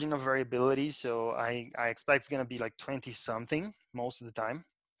margin of variability. So I expect it's gonna be like 20 something most of the time,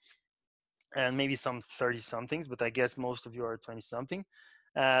 and maybe some 30 somethings, but I guess most of you are 20 something.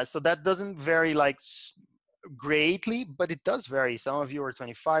 So that doesn't vary like greatly, but it does vary. Some of you are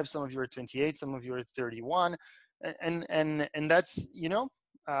 25, some of you are 28, some of you are 31, and that's, you know,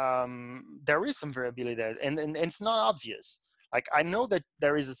 there is some variability there, and it's not obvious. Like I know that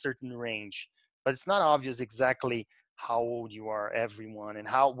there is a certain range, but it's not obvious exactly how old you are, everyone, and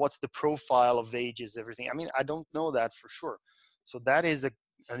what's the profile of ages, everything. I mean, I don't know that for sure. So that is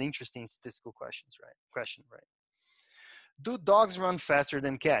an interesting statistical question, right? Do dogs run faster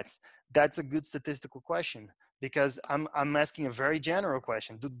than cats? That's a good statistical question because I'm asking a very general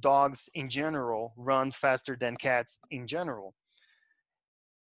question. Do dogs in general run faster than cats in general?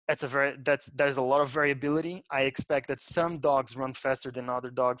 There's a lot of variability. I expect that some dogs run faster than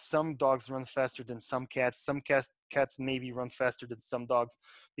other dogs. Some dogs run faster than some cats. Some cats maybe run faster than some dogs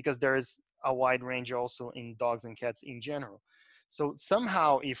because there is a wide range also in dogs and cats in general. So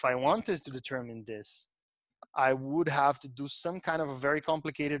somehow, if I want us to determine this, I would have to do some kind of a very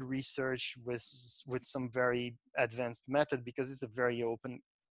complicated research with some very advanced method because it's a very open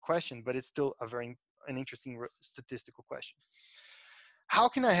question, but it's still an interesting statistical question. How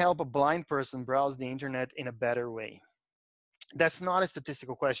can I help a blind person browse the internet in a better way? That's not a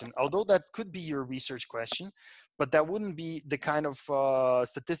statistical question, although that could be your research question, but that wouldn't be the kind of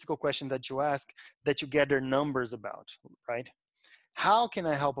statistical question that you ask that you gather numbers about, right? How can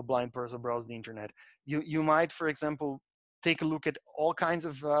I help a blind person browse the internet? You might, for example, take a look at all kinds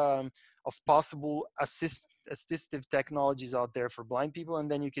of possible assistive technologies out there for blind people, and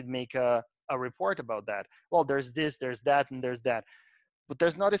then you could make a report about that. Well, there's this, there's that, and there's that. But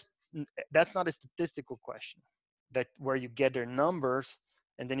that's not a statistical question that where you get their numbers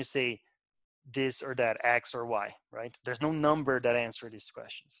and then you say this or that, X or Y, right? There's no number that answer these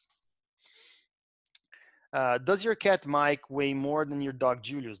questions. Does your cat Mike weigh more than your dog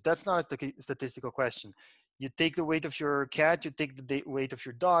Julius? That's not a statistical question. You take the weight of your cat, you take the weight of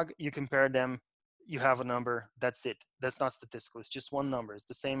your dog, you compare them, you have a number, that's it. That's not statistical, it's just one number. It's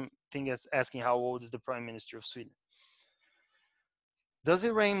the same thing as asking how old is the Prime Minister of Sweden. Does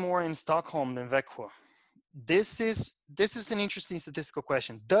it rain more in Stockholm than Växjö? This is an interesting statistical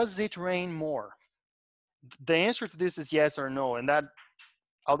question. Does it rain more? The answer to this is yes or no, and that,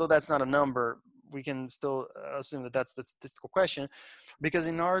 although that's not a number, we can still assume that that's the statistical question, because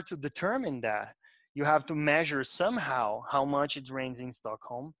in order to determine that, you have to measure somehow how much it rains in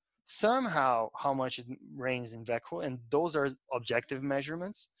Stockholm, somehow how much it rains in Växjö, and those are objective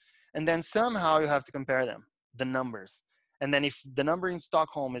measurements, and then somehow you have to compare them, the numbers. And then if the number in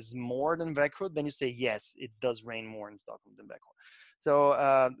Stockholm is more than Växjö, then you say, yes, it does rain more in Stockholm than Växjö.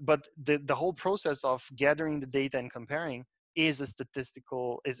 So, but the whole process of gathering the data and comparing is a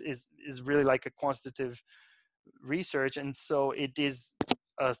statistical, is really like a quantitative research. And so it is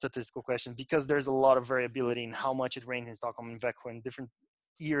a statistical question because there's a lot of variability in how much it rains in Stockholm and Växjö in different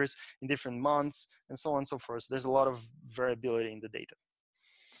years, in different months, and so on and so forth. So there's a lot of variability in the data.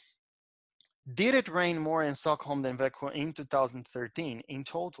 Did it rain more in Stockholm than Växjö in 2013 in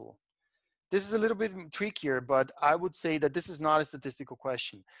total? This is a little bit trickier, but I would say that this is not a statistical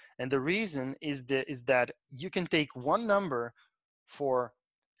question. And the reason is that you can take one number for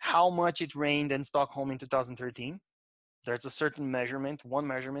how much it rained in Stockholm in 2013. There's a certain measurement, one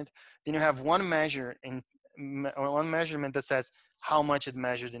measurement. Then you have one measurement that says how much it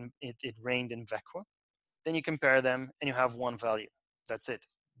measured in it rained in Växjö. Then you compare them and you have one value. That's it.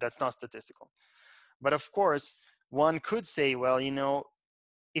 That's not statistical. But of course, one could say, well, you know,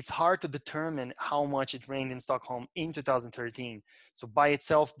 it's hard to determine how much it rained in Stockholm in 2013. So by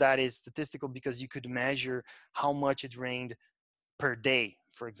itself, that is statistical because you could measure how much it rained per day,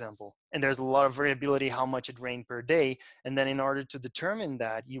 for example. And there's a lot of variability how much it rained per day. And then in order to determine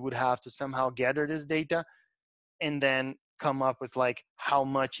that, you would have to somehow gather this data and then come up with like how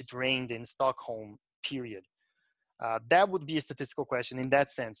much it rained in Stockholm, period. That would be a statistical question in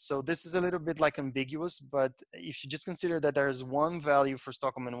that sense. So this is a little bit like ambiguous, but if you just consider that there's one value for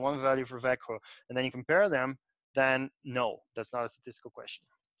Stockholm and one value for Växjö, and then you compare them, then no, that's not a statistical question.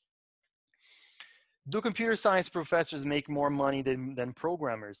 Do computer science professors make more money than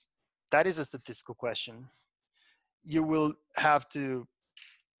programmers? That is a statistical question. You will have to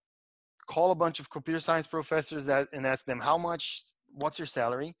call a bunch of computer science professors and ask them how much what's your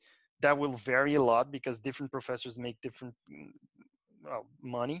salary? That will vary a lot because different professors make different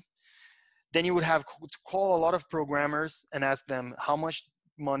money. Then you would have to call a lot of programmers and ask them, how much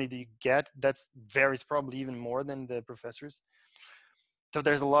money do you get? That's varies probably even more than the professors. So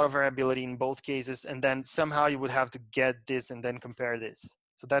there's a lot of variability in both cases. And then somehow you would have to get this and then compare this.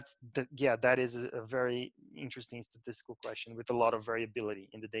 So that is a very interesting statistical question with a lot of variability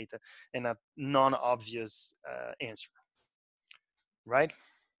in the data and a non-obvious answer, right?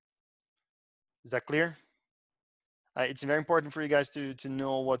 Is that clear? It's very important for you guys to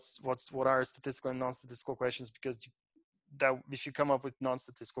know what are statistical and non-statistical questions, because that if you come up with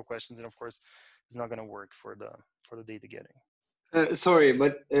non-statistical questions, then of course it's not going to work for the data getting. Sorry,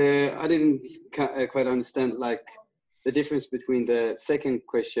 but I didn't quite understand like the difference between the second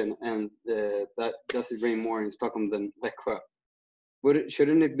question and that does it rain more in Stockholm than Växjö?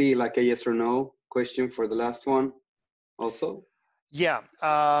 Shouldn't it be like a yes or no question for the last one also? Yeah,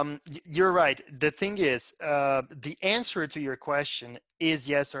 you're right. The thing is, the answer to your question is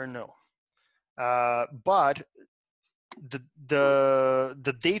yes or no. But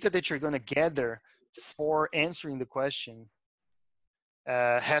the data that you're going to gather for answering the question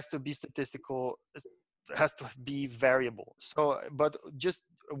has to be statistical, has to be variable. So, but just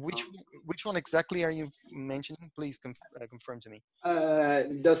which one exactly are you mentioning? Please confirm to me.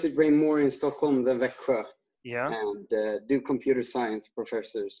 Does it rain more in Stockholm than Växjö? Yeah. And do computer science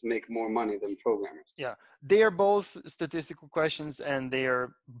professors make more money than programmers? Yeah, they are both statistical questions, and they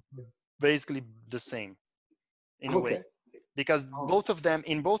are basically the same in a way, because both of them,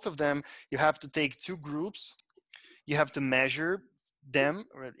 you have to take two groups, you have to measure them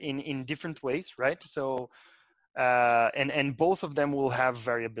in different ways, right? So and both of them will have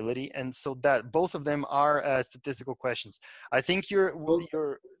variability, and so that both of them are statistical questions. I think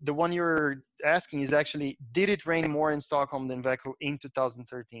the one you're asking is actually, did it rain more in Stockholm than Växjö in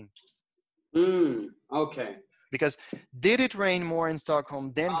 2013? Okay. Because did it rain more in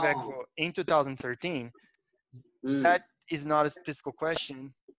Stockholm than Växjö in 2013? That is not a statistical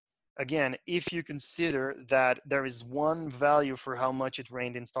question. Again, if you consider that there is one value for how much it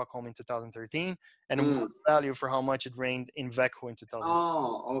rained in Stockholm in 2013 and one value for how much it rained in Växjö in 2013.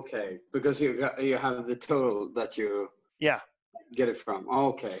 Oh, okay. Because you have the total that you get it from.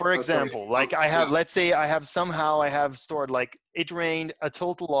 Okay. For example, like I have, let's say I have stored like it rained a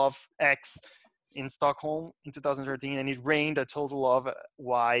total of X in Stockholm in 2013 and it rained a total of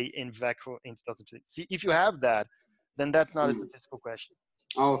Y in Växjö in 2013. See, if you have that, then that's not a statistical question.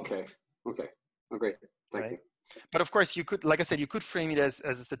 Okay. Okay. Oh, great. Thank you. But of course, you could, like I said, you could frame it as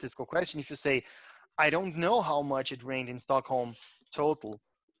a statistical question if you say, I don't know how much it rained in Stockholm total,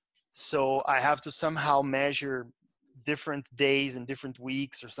 so I have to somehow measure different days and different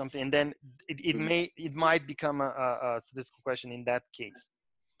weeks or something, and then it might become a statistical question in that case.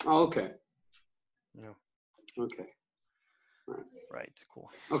 Oh, okay. Yeah. Okay. Nice. Right. Cool.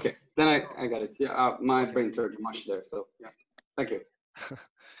 Okay. Then I got it. Yeah. My brain turned mush there. So yeah. Thank you.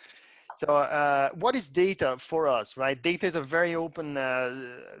 So what is data for us, right? Data is a very open,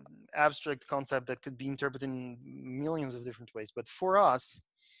 abstract concept that could be interpreted in millions of different ways. But for us,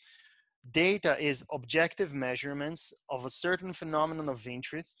 data is objective measurements of a certain phenomenon of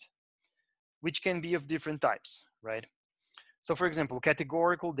interest, which can be of different types, right? So for example,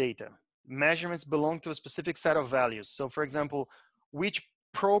 categorical data. Measurements belong to a specific set of values. So for example, which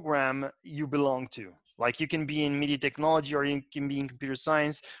program you belong to. Like you can be in media technology, or you can be in computer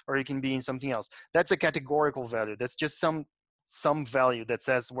science, or you can be in something else. That's a categorical value. That's just some value that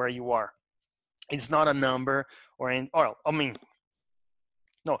says where you are. It's not a number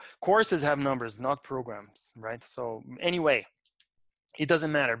no, courses have numbers, not programs, right? So anyway, it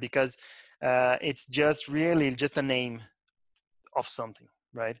doesn't matter because it's just really just a name of something,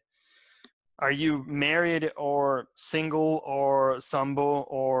 right? Are you married or single or sambo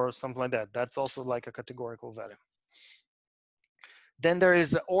or something like that? That's also like a categorical value. Then there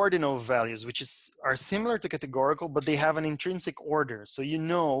is ordinal values, which are similar to categorical, but they have an intrinsic order. So you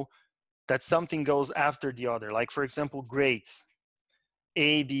know that something goes after the other. Like for example, grades,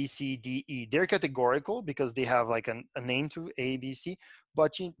 A, B, C, D, E. They're categorical because they have like a name to A, B, C,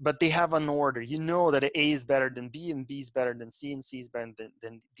 but they have an order. You know that A is better than B, and B is better than C, and C is better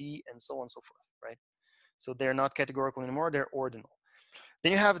than D, and so on and so forth, right? So they're not categorical anymore, they're ordinal.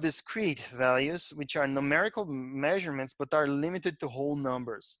 Then you have discrete values, which are numerical measurements, but are limited to whole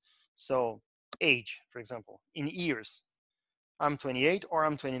numbers. So age, for example, in years, I'm 28 or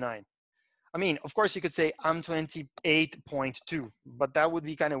I'm 29. I mean, of course you could say I'm 28.2, but that would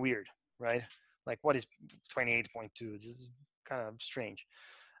be kind of weird, right? Like what is 28.2? This is kind of strange.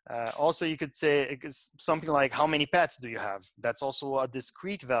 Also, you could say something like, how many pets do you have? That's also a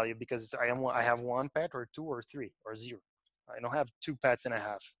discrete value, because I have one pet or two or three or zero. I don't have 2 pets and a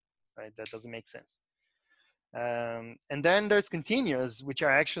half, right? That doesn't make sense. And then there's continuous, which are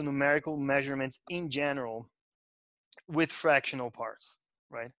actual numerical measurements in general with fractional parts,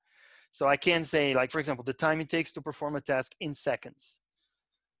 right? So I can say, like, for example, the time it takes to perform a task in seconds.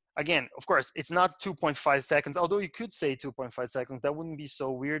 Again, of course, it's not 2.5 seconds, although you could say 2.5 seconds. That wouldn't be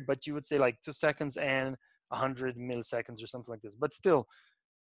so weird, but you would say like 2 seconds and 100 milliseconds or something like this. But still,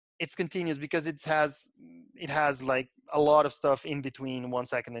 it's continuous because it has like a lot of stuff in between 1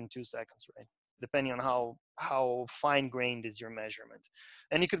 second and 2 seconds, right? Depending on how fine-grained is your measurement.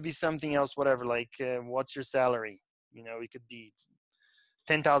 And it could be something else, whatever, like what's your salary? You know, it could be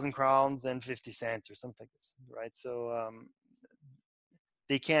 10,000 crowns and 50 cents or something like this, right? So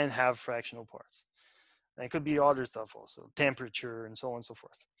they can have fractional parts. And it could be other stuff also, temperature and so on and so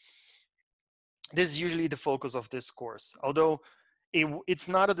forth. This is usually the focus of this course, although it's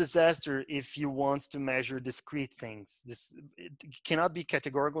not a disaster if you want to measure discrete things. It cannot be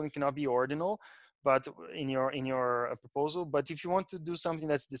categorical, it cannot be ordinal, but in your proposal. But if you want to do something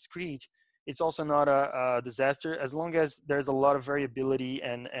that's discrete, it's also not a disaster, as long as there's a lot of variability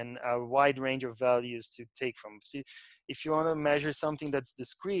and a wide range of values to take from. See, if you want to measure something that's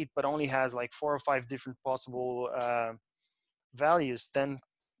discrete but only has like 4 or 5 different possible values, then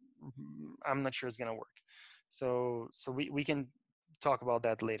I'm not sure it's going to work. So we can talk about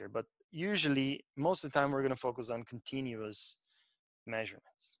that later, but usually most of the time we're going to focus on continuous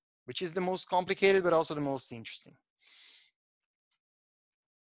measurements, which is the most complicated but also the most interesting.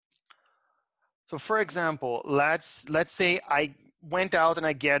 So for example, let's say I went out and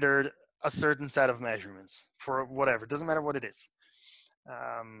I gathered a certain set of measurements for whatever, doesn't matter what it is.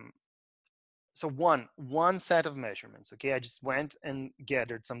 So one set of measurements, okay? I just went and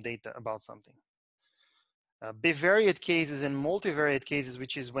gathered some data about something. Bivariate cases and multivariate cases,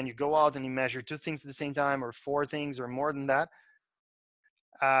 which is when you go out and you measure 2 things at the same time or 4 things or more than that,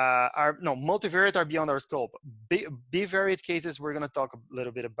 multivariate are beyond our scope. Bivariate cases, we're going to talk a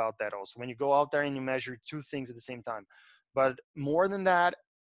little bit about that also, when you go out there and you measure 2 things at the same time. But more than that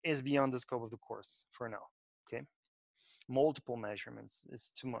is beyond the scope of the course for now, okay? Multiple measurements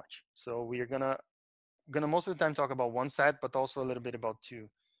is too much. So we are gonna most of the time talk about one set, but also a little bit about two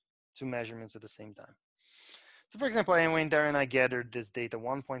measurements at the same time. So for example, I went there and I gathered this data,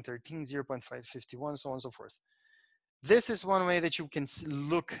 1.13, 0.551, so on and so forth. This is one way that you can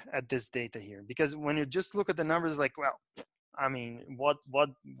look at this data here, because when you just look at the numbers, like, well, I mean,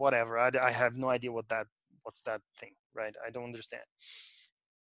 whatever. I have no idea what's that thing, right? I don't understand.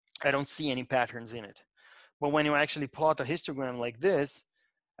 I don't see any patterns in it. But when you actually plot a histogram like this,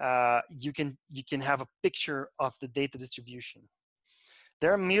 you can have a picture of the data distribution.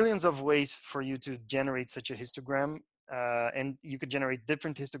 There are millions of ways for you to generate such a histogram, and you could generate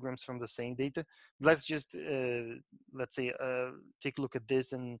different histograms from the same data. Let's just let's say take a look at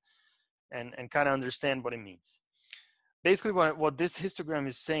this and kind of understand what it means. Basically, what this histogram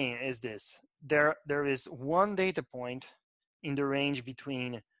is saying is this: there is one data point in the range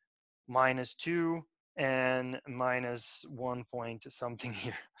between -2 and -1 point something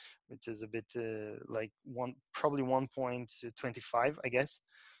here, which is a bit like probably 1.25, I guess.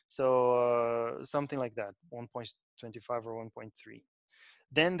 So something like that, 1.25 or 1.3.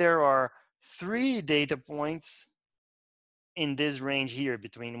 Then there are 3 data points in this range here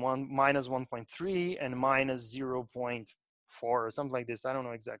between -1.3 and -0.4 or something like this. I don't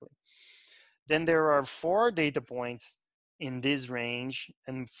know exactly. Then there are 4 data points in this range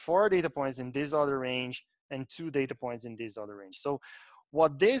and 4 data points in this other range and 2 data points in this other range. So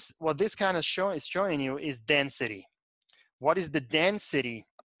what this kind of is showing you is density. What is the density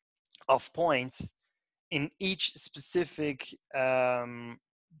of points in each specific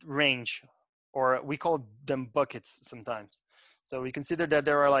range, or we call them buckets sometimes. So we consider that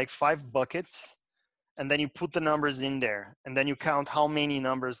there are like 5 buckets, and then you put the numbers in there, and then you count how many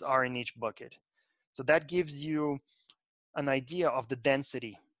numbers are in each bucket. So that gives you an idea of the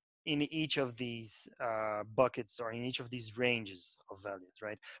density in each of these buckets or in each of these ranges of values,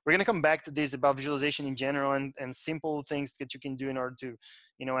 right? We're gonna come back to this about visualization in general and simple things that you can do in order to,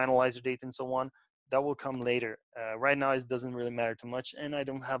 analyze your data and so on. That will come later. Right now, it doesn't really matter too much, and I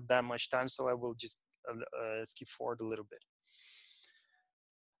don't have that much time, so I will just skip forward a little bit.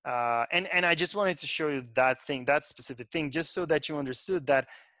 And I just wanted to show you that specific thing, just so that you understood that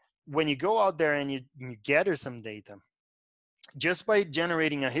when you go out there and you gather some data, just by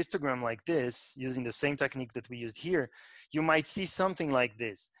generating a histogram like this, using the same technique that we used here, you might see something like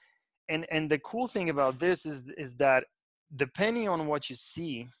this. And the cool thing about this is that depending on what you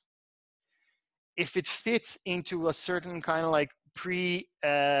see, if it fits into a certain kind of like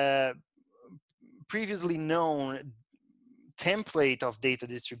previously known template of data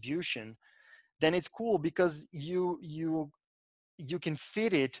distribution, then it's cool because you can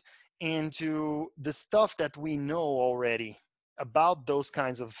fit it into the stuff that we know already about those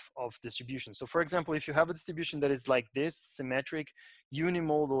kinds of distributions. So for example, if you have a distribution that is like this, symmetric,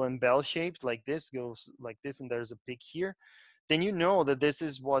 unimodal, and bell-shaped, like this, goes like this, and there's a peak here, then you know that this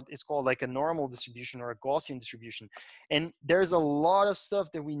is what is called like a normal distribution or a Gaussian distribution. And there's a lot of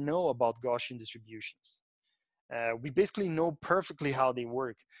stuff that we know about Gaussian distributions. We basically know perfectly how they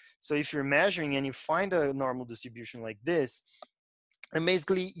work. So if you're measuring and you find a normal distribution like this, and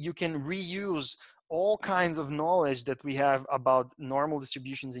basically you can reuse all kinds of knowledge that we have about normal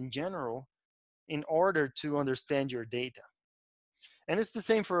distributions in general in order to understand your data. And it's the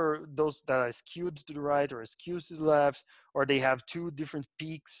same for those that are skewed to the right or skewed to the left, or they have two different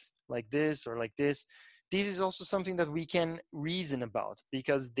peaks like this or like this. This is also something that we can reason about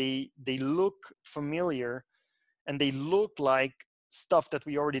because they look familiar and they look like stuff that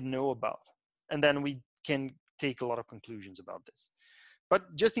we already know about. And then we can take a lot of conclusions about this.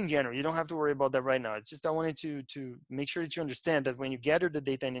 But just in general, you don't have to worry about that right now. It's just I wanted to make sure that you understand that when you gather the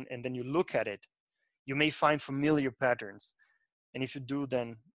data and then you look at it, you may find familiar patterns. And if you do,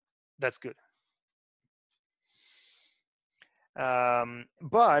 then that's good.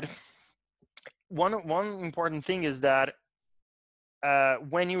 But one important thing is that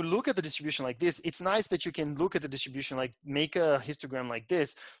when you look at the distribution like this, it's nice that you can look at the distribution, like make a histogram like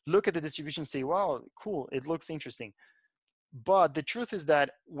this, look at the distribution, say, wow, cool, it looks interesting. But the truth is that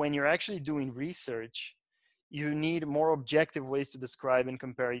when you're actually doing research, you need more objective ways to describe and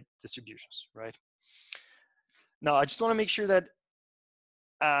compare distributions, right? Now, I just want to make sure that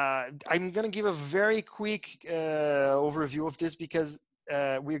I'm going to give a very quick overview of this because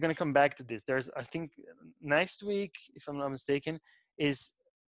we're going to come back to this. There's, I think, next week, if I'm not mistaken, is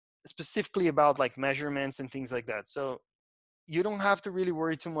specifically about like measurements and things like that. So you don't have to really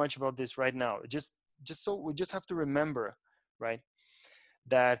worry too much about this right now. Just so we just have to remember, right,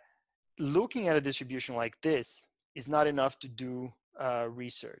 that looking at a distribution like this is not enough to do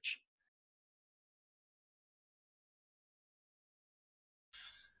research.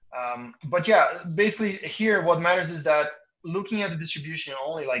 But yeah, basically here what matters is that looking at the distribution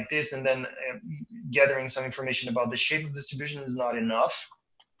only like this and then gathering some information about the shape of the distribution is not enough.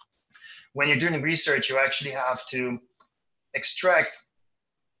 When you're doing research, you actually have to extract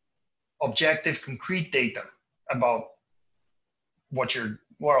objective, concrete data about what you're,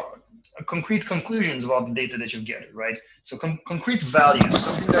 well, concrete conclusions about the data that you've gathered, right? So concrete values,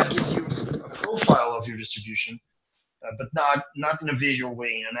 something that gives you a profile of your distribution, but not in a visual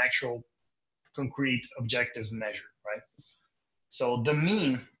way, in an actual concrete objective measure, right? So the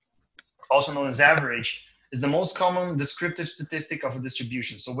mean, also known as average, is the most common descriptive statistic of a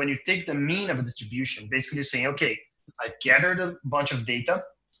distribution. So when you take the mean of a distribution, basically you're saying, okay, I gathered a bunch of data,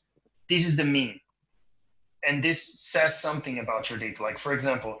 this is the mean. And this says something about your data. Like for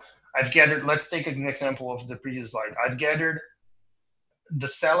example, I've gathered, let's take an example of the previous slide. I've gathered the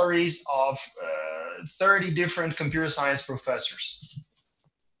salaries of 30 different computer science professors.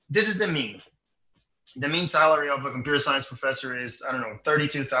 This is the mean. The mean salary of a computer science professor is, I don't know,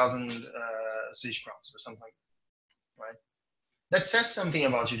 32,000 Swedish crowns or something, right? That says something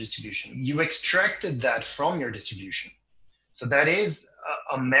about your distribution. You extracted that from your distribution. So that is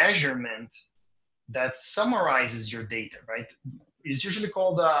a measurement that summarizes your data, right? It's usually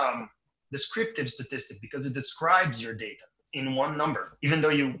called descriptive statistic because it describes your data in one number, even though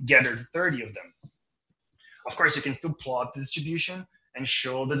you gathered 30 of them. Of course, you can still plot the distribution and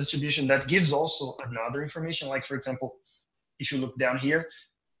show the distribution. That gives also another information. Like for example, if you look down here,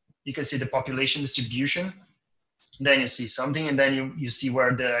 you can see the population distribution. Then you see something, and then you see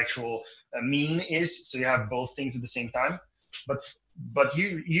where the actual mean is. So you have both things at the same time. But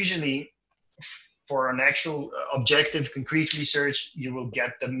you usually, for an actual objective, concrete research, you will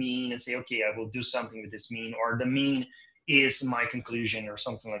get the mean and say, okay, I will do something with this mean, or the mean is my conclusion, or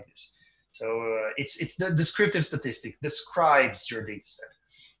something like this. So it's the descriptive statistic, describes your data set.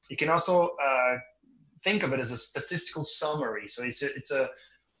 You can also think of it as a statistical summary. So it's a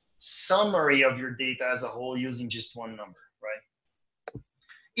summary of your data as a whole using just one number, right?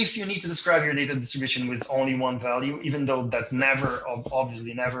 If you need to describe your data distribution with only one value, even though that's never,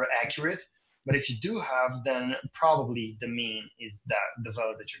 obviously never accurate, but if you do have, then probably the mean is the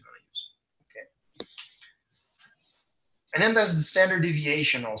value that you're going to use, okay? And then there's the standard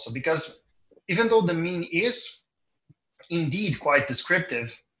deviation also, because even though the mean is indeed quite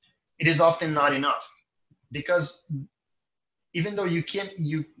descriptive, it is often not enough, because even though you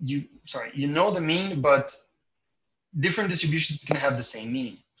know the mean, but different distributions can have the same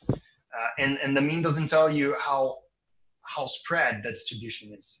mean. And the mean doesn't tell you how spread that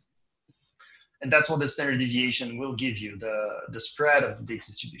distribution is. And that's what the standard deviation will give you, the spread of the data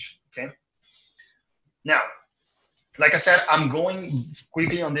distribution, okay? Now, like I said, I'm going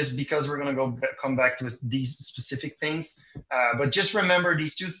quickly on this because we're going to come back to these specific things. But just remember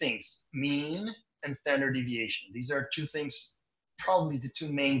these two things, mean and standard deviation. These are two things, probably the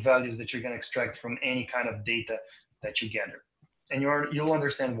two main values that you're going to extract from any kind of data that you gather. And you'll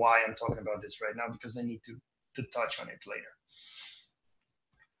understand why I'm talking about this right now, because I need to touch on it later.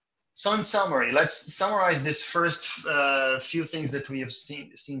 So in summary, let's summarize this first few things that we have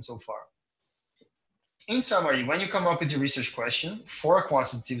seen so far. In summary, when you come up with your research question for a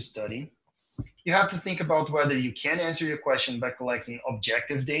quantitative study, you have to think about whether you can answer your question by collecting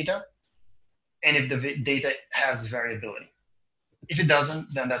objective data and if the data has variability. If it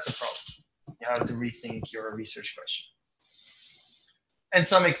doesn't, then that's a problem. You have to rethink your research question. And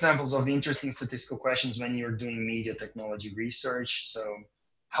some examples of interesting statistical questions when you're doing media technology research. So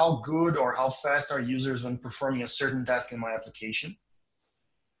how good or how fast are users when performing a certain task in my application?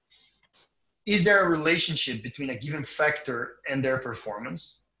 Is there a relationship between a given factor and their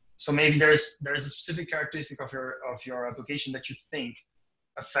performance? So maybe there's a specific characteristic of your application that you think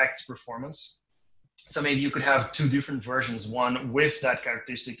affects performance. So maybe you could have two different versions, one with that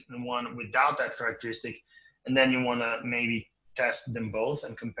characteristic and one without that characteristic, and then you want to maybe test them both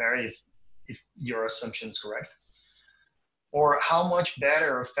and compare if your assumption is correct. Or how much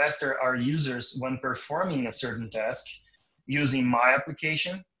better or faster are users when performing a certain task using my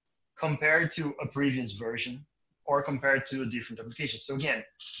application compared to a previous version or compared to a different application. So again,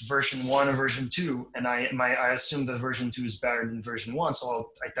 version 1 and version 2, and I assume that version 2 is better than version 1, so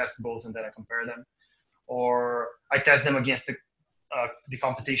I test both and then I compare them. Or I test them against the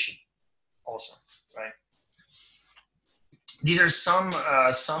competition also, right? These are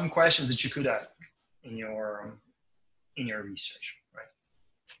some questions that you could ask in your research, right?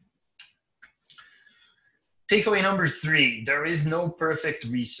 Takeaway number 3, there is no perfect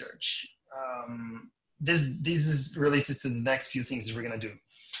research. This is related to the next few things that we're gonna do.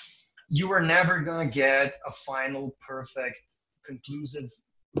 You are never gonna get a final, perfect, conclusive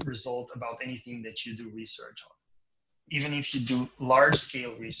result about anything that you do research on. Even if you do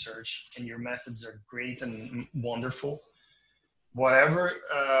large-scale research and your methods are great and wonderful, whatever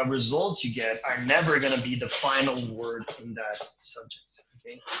results you get are never gonna be the final word in that subject.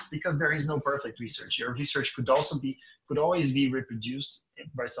 Okay? Because there is no perfect research. Your research could always be reproduced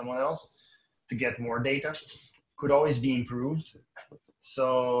by someone else to get more data, could always be improved.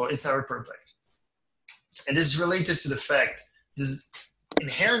 So it's never perfect. And this is related to the fact, this is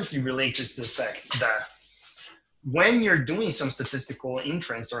inherently related to the fact that when you're doing some statistical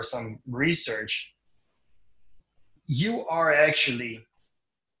inference or some research, you are actually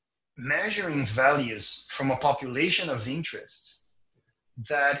measuring values from a population of interest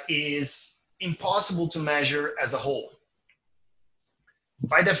that is impossible to measure as a whole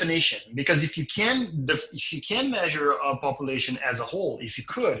by definition. Because if you can measure a population as a whole, if you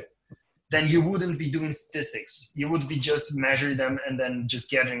could, then you wouldn't be doing statistics. You would be just measuring them and then just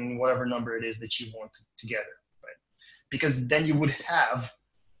getting whatever number it is that you want to gather, right? Because then you would have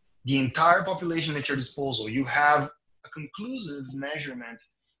the entire population at your disposal. You have a conclusive measurement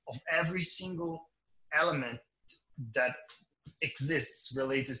of every single element that exists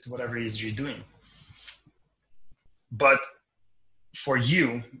related to whatever it is you're doing. But for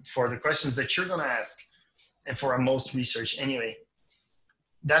you, for the questions that you're gonna ask, and for most research anyway,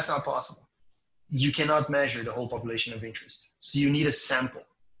 that's not possible. You cannot measure the whole population of interest. So you need a sample.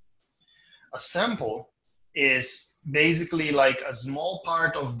 A sample is basically like a small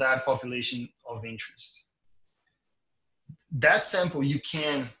part of that population of interest. That sample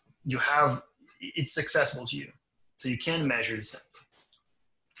it's accessible to you. So you can measure the sample.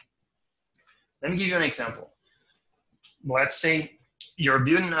 Let me give you an example. Let's say you're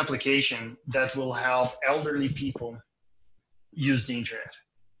building an application that will help elderly people use the internet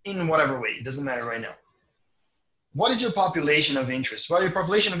in whatever way, it doesn't matter right now. What is your population of interest? Well, your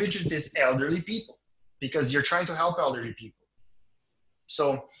population of interest is elderly people because you're trying to help elderly people.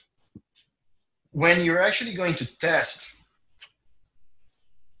 So when you're actually going to test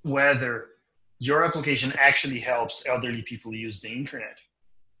whether your application actually helps elderly people use the internet,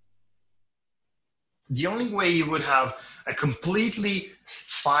 the only way you would have a completely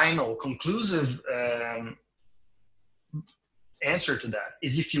final, conclusive answer to that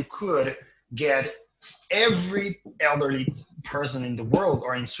is if you could get every elderly person in the world,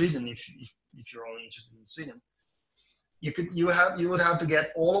 or in Sweden, if you're only interested in Sweden, you would have to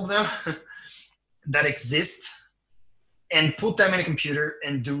get all of them that exist and put them in a computer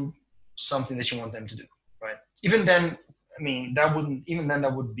and do something that you want them to do, right? Even then, I mean, that wouldn't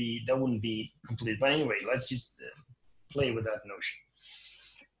be complete. But anyway, let's just play with that notion.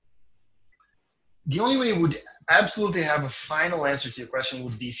 The only way you would absolutely have a final answer to your question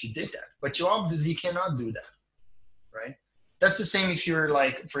would be if you did that, but you obviously cannot do that, right? That's the same if you're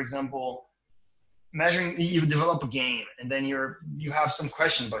like, for example, you develop a game and then you have some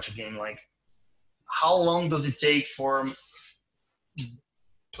question about your game, like how long does it take for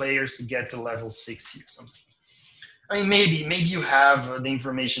players to get to level 60 or something? I mean, maybe you have the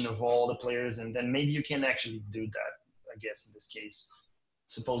information of all the players, and then maybe you can actually do that, I guess, in this case,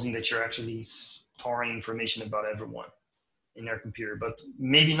 supposing that you're actually storing information about everyone in your computer. But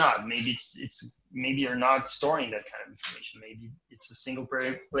maybe not. Maybe maybe you're not storing that kind of information. Maybe it's a single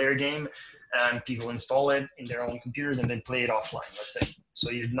player game and people install it in their own computers and then play it offline, let's say. So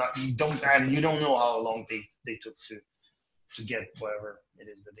you don't know how long they took to get whatever it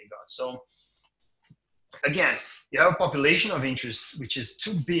is that they got. So again, you have a population of interest which is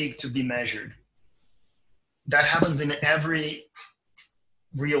too big to be measured. That happens in every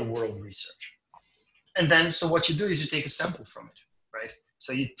real world research. And then, so what you do is you take a sample from it, right?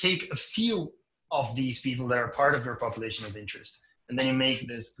 So you take a few of these people that are part of your population of interest, and then you make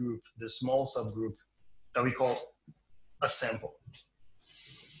this group, this small subgroup that we call a sample.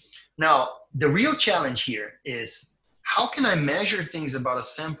 Now, the real challenge here is, how can I measure things about a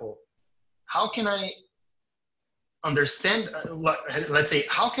sample? How can I understand, let's say,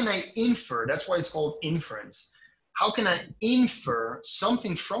 how can I infer, that's why it's called inference. How can I infer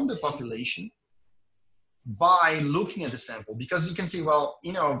something from the population by looking at the sample? Because you can say, well,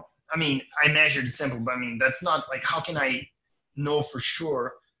 you know, I mean, I measured the sample, but I mean, that's not like, how can I know for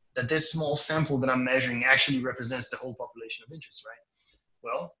sure that this small sample that I'm measuring actually represents the whole population of interest, right?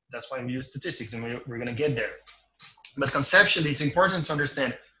 Well, that's why we use statistics, and we're going to get there. But conceptually, it's important to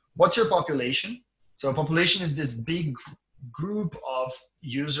understand what's your population. So a population is this big group of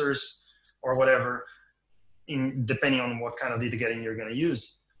users or whatever, depending on what kind of data getting you're going to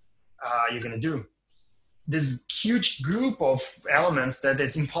use, you're going to do. This huge group of elements that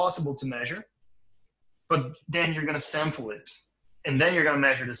it's impossible to measure, but then you're going to sample it, and then you're going to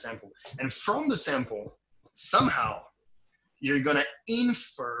measure the sample. And from the sample, somehow, you're going to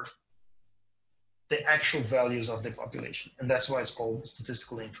infer the actual values of the population. And that's why it's called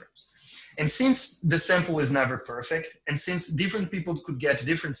statistical inference. And since the sample is never perfect, and since different people could get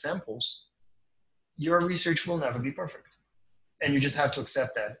different samples, your research will never be perfect. And you just have to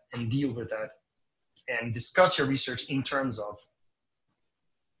accept that and deal with that and discuss your research in terms of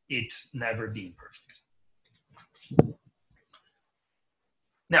it never being perfect.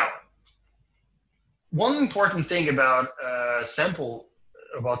 Now, one important thing about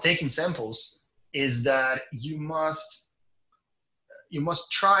taking samples is that you must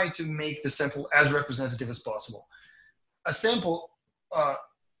try to make the sample as representative as possible. A sample,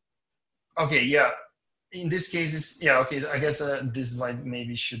 okay, yeah. In this case, yeah, okay, I guess this slide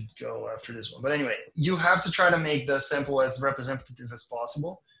maybe should go after this one. But anyway, you have to try to make the sample as representative as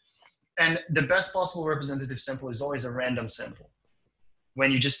possible. And the best possible representative sample is always a random sample.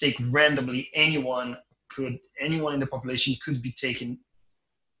 When you just take randomly, anyone in the population could be taken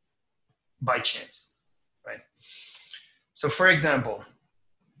by chance, right? So for example,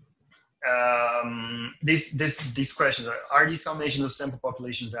 these questions are these combinations of sample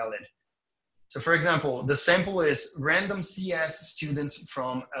population valid? So for example, the sample is random CS students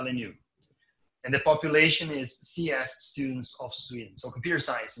from LNU, and the population is CS students of Sweden. So computer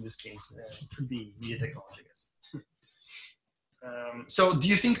science in this case, could be media technology, I guess. So do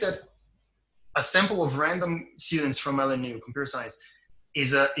you think that a sample of random students from LNU, computer science,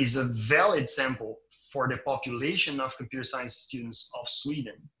 is a valid sample for the population of computer science students of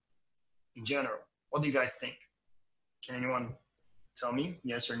Sweden in general? What do you guys think? Can anyone tell me,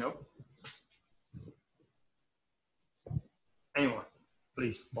 yes or no? Anyone,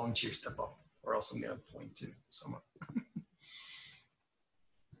 please volunteer, step up, or else I'm gonna point to someone.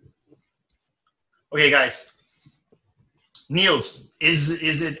 Okay, guys. Niels,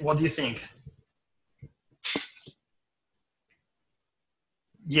 is it, what do you think?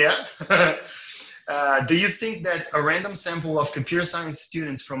 Yeah. Do you think that a random sample of computer science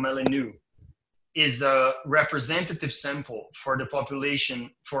students from LNU is a representative sample for the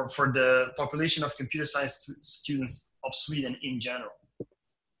population, for the population of computer science students of Sweden in general?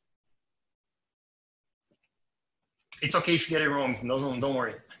 It's okay if you get it wrong. No, don't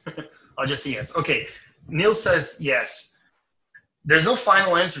worry. I'll just say yes. Okay. Niels says yes. There's no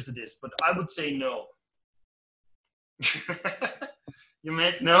final answer to this, but I would say no. You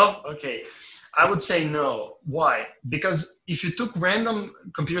meant no? Okay. I would say no. Why? Because if you took random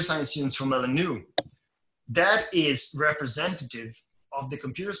computer science students from LNU, that is representative of the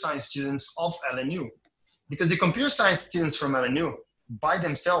computer science students of LNU. Because the computer science students from LNU by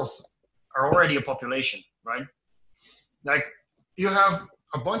themselves are already a population, right? Like you have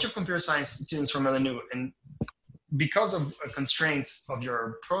a bunch of computer science students from LNU, and because of constraints of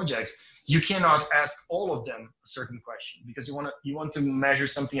your project, you cannot ask all of them a certain question because you want to measure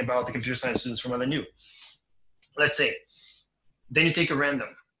something about the computer science students from LNU. Let's say, then you take a random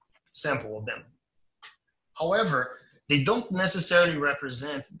sample of them. However, they don't necessarily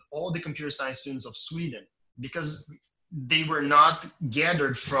represent all the computer science students of Sweden because they were not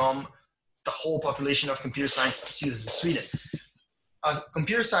gathered from the whole population of computer science students in Sweden. A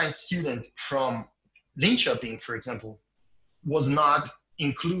computer science student from Linköping, for example, was not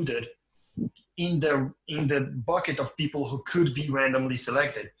included in the bucket of people who could be randomly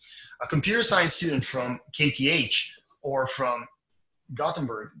selected. A computer science student from KTH or from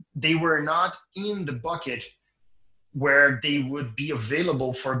Gothenburg, they were not in the bucket where they would be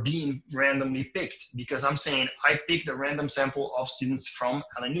available for being randomly picked, because I'm saying I picked a random sample of students from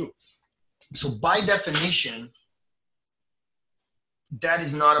LNU. So by definition, that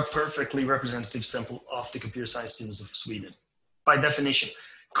is not a perfectly representative sample of the computer science students of Sweden, by definition.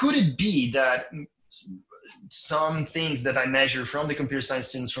 Could it be that some things that I measure from the computer science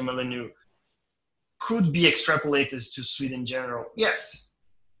students from LNU could be extrapolated to Sweden in general? Yes.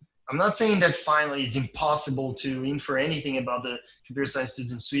 I'm not saying that finally it's impossible to infer anything about the computer science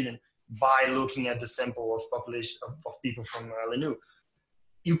students in Sweden by looking at the sample of population of people from LNU.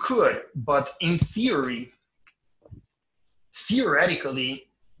 You could, but in theory, theoretically,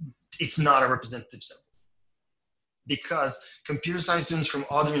 it's not a representative sample because computer science students from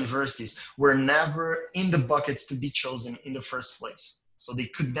other universities were never in the buckets to be chosen in the first place. So they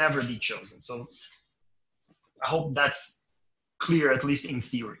could never be chosen. So I hope that's clear, at least in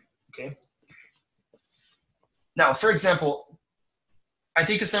theory, okay? Now, for example, I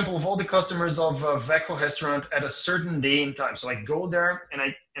take a sample of all the customers of a Vecco restaurant at a certain day in time. So I go there and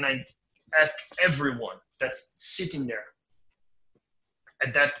I ask everyone that's sitting there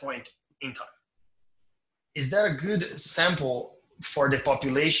at that point in time. Is that a good sample for the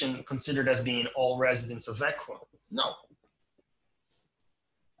population considered as being all residents of Vecco? No.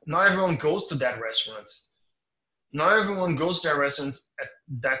 Not everyone goes to that restaurant. Not everyone goes to that restaurant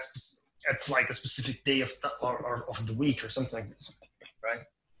at like a specific day of the week or something like this, right?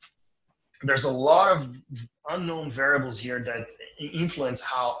 There's a lot of unknown variables here that influence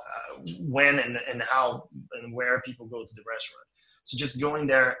how, when and how and where people go to the restaurant. So just going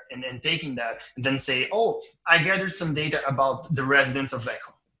there and taking that and then say, oh, I gathered some data about the residents of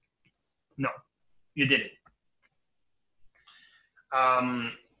Vecco. No, you didn't.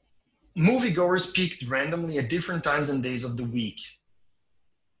 Moviegoers peaked randomly at different times and days of the week.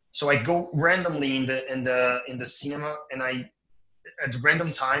 So I go randomly in the cinema, and I at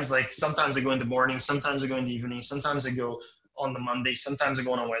random times, like sometimes I go in the morning, sometimes I go in the evening, sometimes I go on the Monday, sometimes I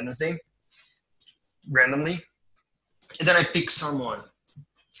go on a Wednesday, randomly. And then I pick someone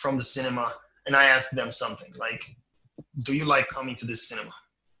from the cinema and I ask them something like, do you like coming to this cinema?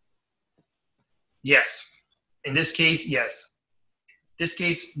 Yes. In this case, yes. In this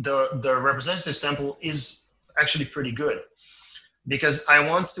case, the representative sample is actually pretty good because I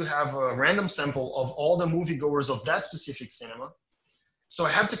want to have a random sample of all the moviegoers of that specific cinema. So I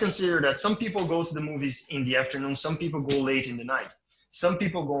have to consider that some people go to the movies in the afternoon, some people go late in the night. Some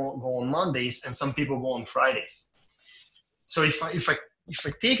people go on Mondays and some people go on Fridays. So if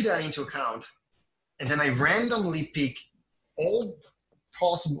I take that into account, and then I randomly pick all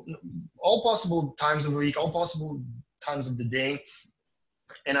possible times of the week, all possible times of the day,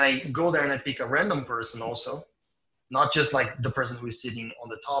 and I go there and I pick a random person also, not just like the person who is sitting on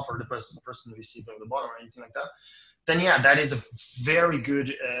the top or the person who is sitting on the bottom or anything like that, then yeah, that is a very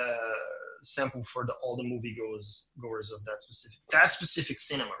good sample for all the moviegoers of that specific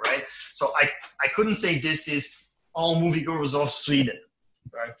cinema, right? So I couldn't say this is all moviegoers of Sweden,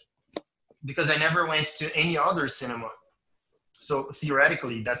 right? Because I never went to any other cinema. So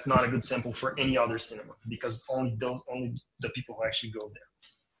theoretically, that's not a good sample for any other cinema because only the people who actually go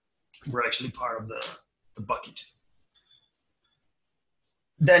there were actually part of the bucket.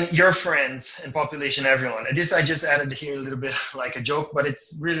 Then your friends and population, everyone. And this I just added here a little bit like a joke, but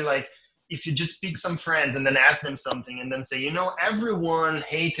it's really like if you just pick some friends and then ask them something and then say, you know, everyone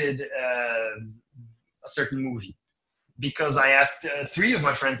hated a certain movie because I asked 3 of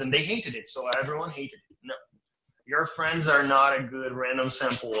my friends and they hated it. So everyone hated it. No, Your friends are not a good random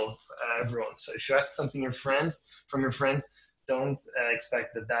sample of everyone. So if you ask something from your friends, don't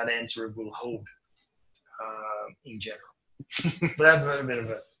expect that that answer will hold in general. But that's a bit of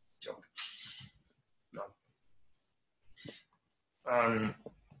a joke. No.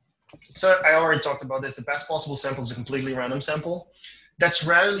 So I already talked about this. The best possible sample is a completely random sample. That's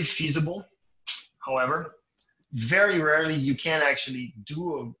rarely feasible. However, very rarely you can actually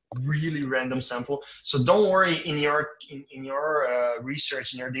do a really random sample. So don't worry in your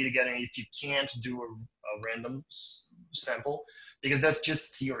research, in your data gathering, if you can't do a random sample, because that's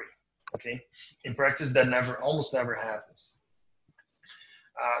just theory. Okay, in practice that almost never happens.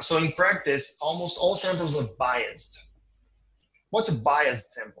 So in practice, almost all samples are biased. What's a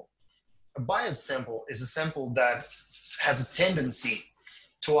biased sample? A biased sample is a sample that has a tendency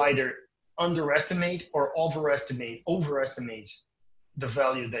to either underestimate or overestimate the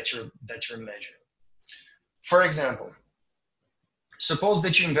value that you're measuring. For example, suppose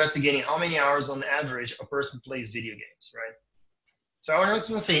that you're investigating how many hours on average a person plays video games, right? So I was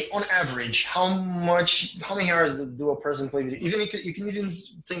going to say, on average, how many hours do a person play video? Even you can even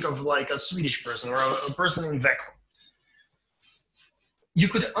think of like a Swedish person or a person in Växjö. You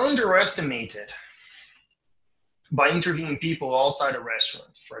could underestimate it by interviewing people outside a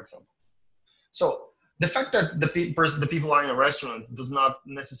restaurant, for example. So the fact that the people are in a restaurant does not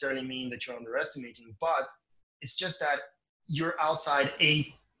necessarily mean that you're underestimating, but it's just that you're outside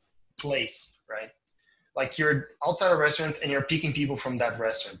a place, right? Like you're outside a restaurant and you're picking people from that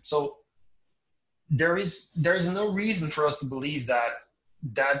restaurant. So there is no reason for us to believe that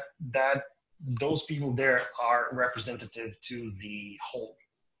those people there are representative to the whole,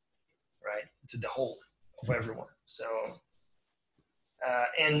 right? To the whole of everyone. So,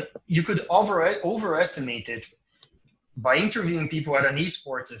 and you could overestimate it by interviewing people at an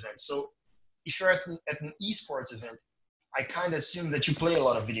esports event. So if you're at an esports event, I kind of assume that you play a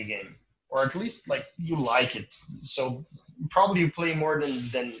lot of video game, or at least like you like it. So probably you play more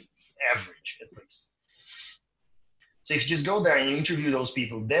than average at least. So if you just go there and you interview those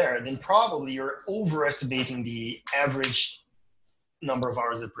people there, then probably you're overestimating the average number of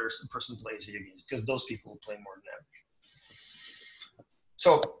hours that a person plays video games, because those people play more than average.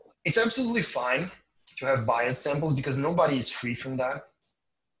 So it's absolutely fine to have biased samples because nobody is free from that.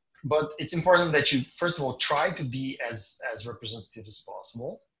 But it's important that you, first of all, try to be as representative as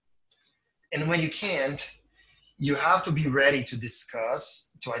possible. And when you can't, you have to be ready to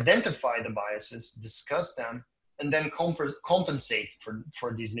discuss, to identify the biases, discuss them, and then compensate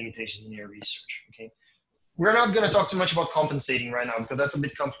for these limitations in your research, okay? We're not going to talk too much about compensating right now because that's a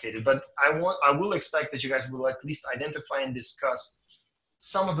bit complicated, but I will expect that you guys will at least identify and discuss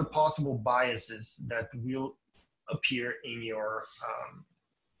some of the possible biases that will appear in your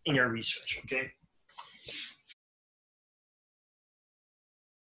research, okay?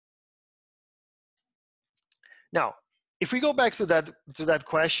 Now, if we go back to that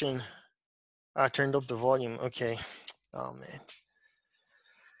question, I turned up the volume, okay. Oh man.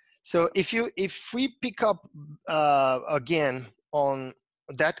 So if we pick up again on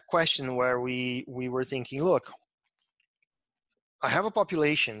that question where we were thinking, look, I have a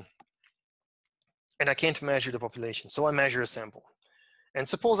population and I can't measure the population, so I measure a sample. And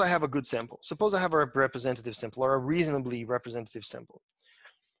suppose I have a good sample. Suppose I have a representative sample or a reasonably representative sample.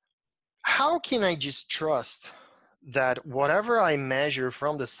 How can I just trust that whatever I measure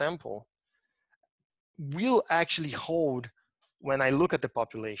from the sample will actually hold when I look at the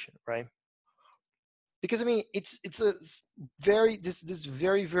population, right? Because I mean, it's a very this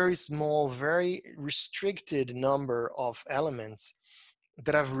very, very small, very restricted number of elements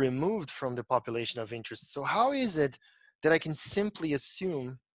that I've removed from the population of interest. So how is it that I can simply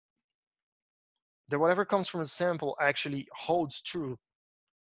assume that whatever comes from a sample actually holds true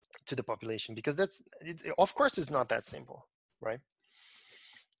to the population? Because of course it's not that simple, right?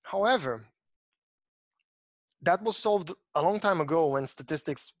 However, that was solved a long time ago when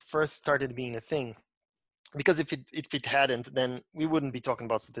statistics first started being a thing. Because if it hadn't, then we wouldn't be talking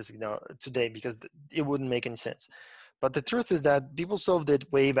about statistics now today, because it wouldn't make any sense. But the truth is that people solved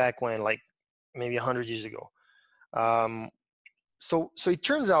it way back when, like maybe 100 years ago. So it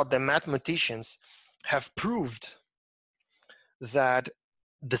turns out that mathematicians have proved that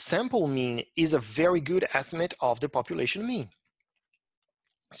the sample mean is a very good estimate of the population mean.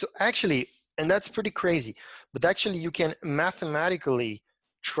 So actually, and that's pretty crazy, but actually you can mathematically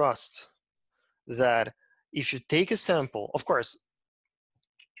trust that if you take a sample, of course,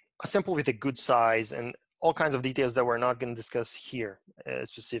 a sample with a good size and all kinds of details that we're not going to discuss here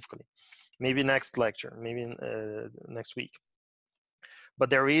specifically, maybe next lecture, maybe next week. But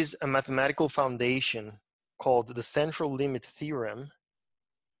there is a mathematical foundation called the central limit theorem,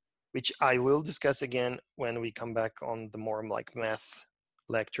 which I will discuss again when we come back on the more like math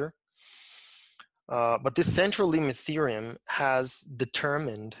lecture. But this central limit theorem has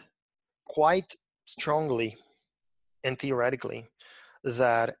determined quite strongly and theoretically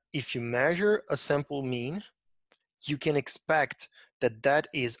that if you measure a sample mean, you can expect that that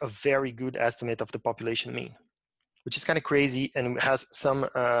is a very good estimate of the population mean, which is kind of crazy and has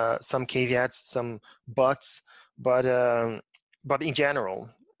some caveats, some buts, but in general,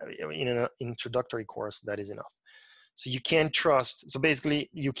 in an introductory course, that is enough. So you can trust, so basically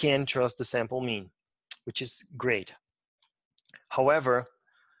you can trust the sample mean, which is great. However,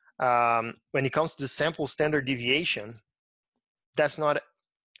 when it comes to the sample standard deviation, that's not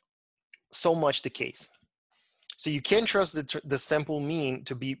so much the case. So you can trust the sample mean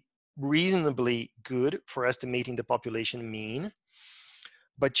to be reasonably good for estimating the population mean,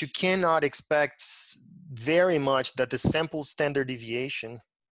 but you cannot expect very much that the sample standard deviation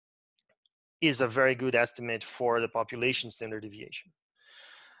is a very good estimate for the population standard deviation.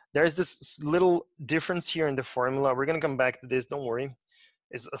 There's this little difference here in the formula. We're going to come back to this, don't worry.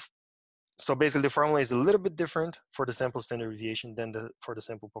 So basically the formula is a little bit different for the sample standard deviation than for the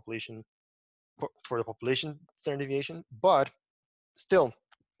population standard deviation, but still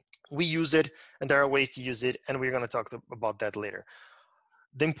we use it and there are ways to use it, and we're going to talk about that later.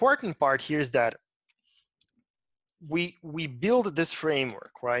 The important part here is that we build this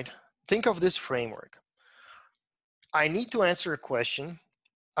framework, right? Think of this framework. I need to answer a question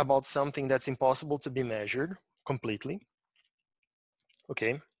about something that's impossible to be measured completely,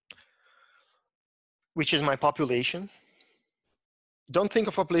 okay, which is my population. Don't think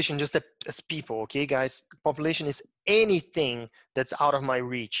of population just as people, okay, guys? Population is anything that's out of my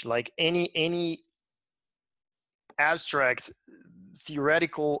reach, like any abstract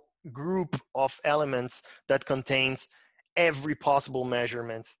theoretical group of elements that contains every possible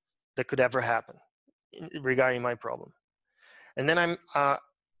measurement that could ever happen regarding my problem. And then I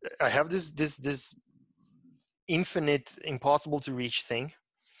have this infinite, impossible to reach thing.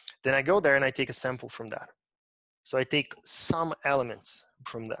 Then I go there and I take a sample from that. So I take some elements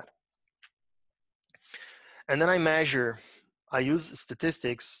from that. And then I measure, I use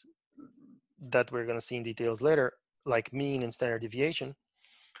statistics that we're going to see in details later, like mean and standard deviation.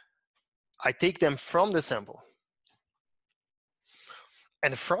 I take them from the sample.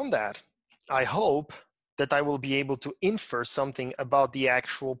 And from that, I hope that I will be able to infer something about the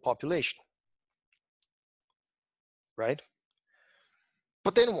actual population, right?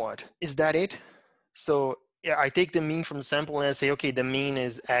 But then what? Is that it? So yeah, I take the mean from the sample and I say, okay, the mean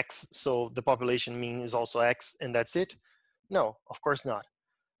is X, so the population mean is also X, and that's it? No, of course not.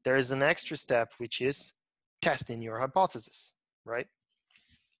 There is an extra step, which is testing your hypothesis, right?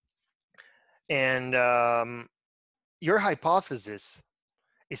 And your hypothesis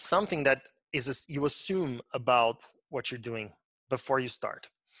is something that you assume about what you're doing before you start.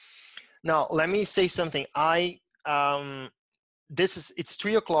 Now, let me say something. It's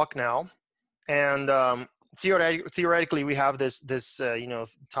 3 o'clock now, and theoretically we have this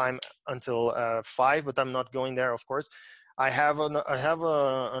time until 5, but I'm not going there, of course. I have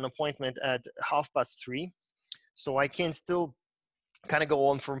an appointment at 3:30, so I can still kind of go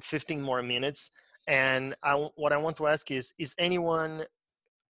on for 15 more minutes. And what I want to ask is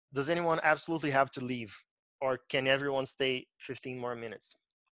does anyone absolutely have to leave, or can everyone stay 15 more minutes?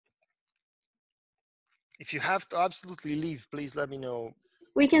 If you have to absolutely leave, please let me know.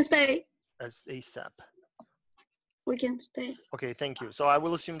 We can stay. As ASAP. We can stay. Okay, thank you. So I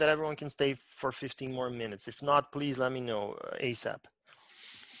will assume that everyone can stay for 15 more minutes. If not, please let me know ASAP.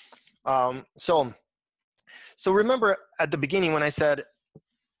 So remember at the beginning when I said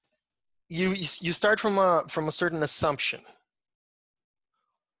you start from a certain assumption.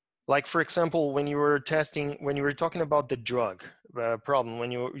 Like, for example, when you were talking about the drug problem,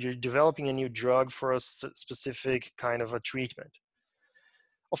 when you're developing a new drug for a specific kind of a treatment.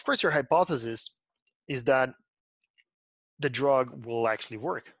 Of course, your hypothesis is that the drug will actually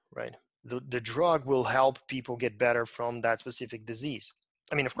work, right? The drug will help people get better from that specific disease.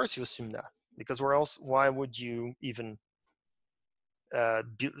 I mean, of course you assume that, because why would you even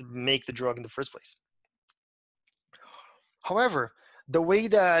make the drug in the first place? However, the way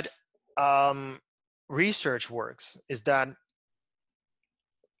that research works is that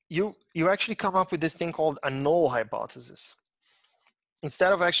you actually come up with this thing called a null hypothesis.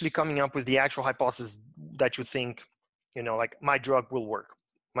 Instead of actually coming up with the actual hypothesis that you think, like my drug will work,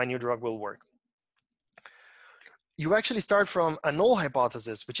 my new drug will work. You actually start from a null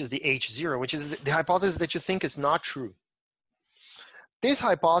hypothesis, which is the H0, which is the hypothesis that you think is not true. This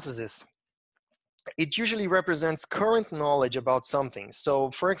hypothesis it usually represents current knowledge about something.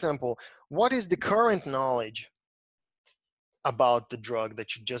 So for example, what is the current knowledge about the drug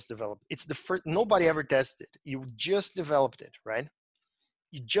that you just developed? It's the first, nobody ever tested. You just developed it, right?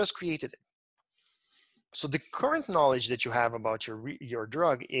 You just created it. So the current knowledge that you have about your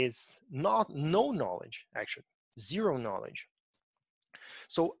drug is no knowledge, actually, zero knowledge.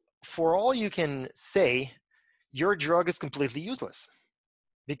 So for all you can say, your drug is completely useless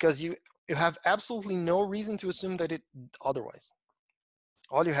because you have absolutely no reason to assume that it otherwise.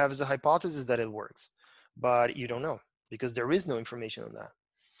 All you have is a hypothesis that it works, but you don't know because there is no information on that.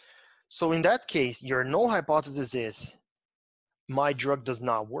 So in that case, your null hypothesis is my drug does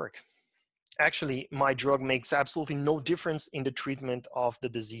not work. Actually, my drug makes absolutely no difference in the treatment of the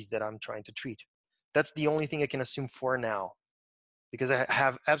disease that I'm trying to treat. That's the only thing I can assume for now because I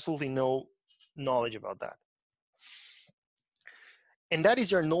have absolutely no knowledge about that. And that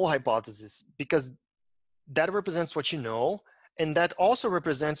is your null hypothesis because that represents what you know, and that also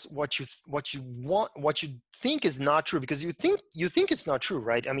represents what you want, what you think is not true, because you think it's not true,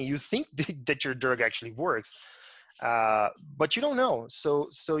 right? I mean, you think that your drug actually works, but you don't know. So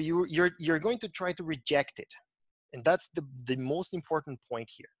you're going to try to reject it, and that's the most important point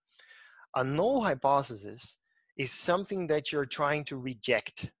here. A null hypothesis is something that you're trying to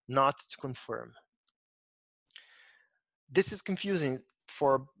reject, not to confirm. This is confusing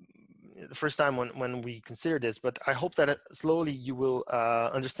for the first time when we consider this, but I hope that slowly you will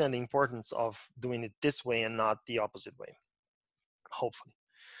understand the importance of doing it this way and not the opposite way, hopefully.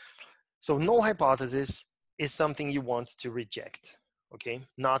 So null hypothesis is something you want to reject, okay?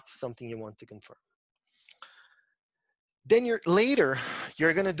 Not something you want to confirm. Then later,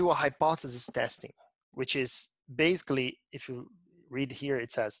 you're gonna do a hypothesis testing, which is basically, if you read here,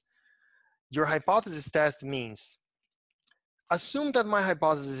 it says, your hypothesis test means, assume that my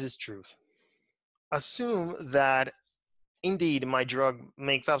hypothesis is true. Assume that indeed my drug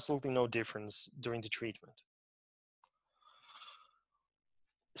makes absolutely no difference during the treatment.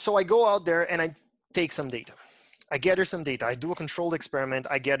 So I go out there and I take some data. I gather some data. I do a controlled experiment.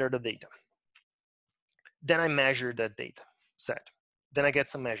 I gather the data. Then I measure that data set. Then I get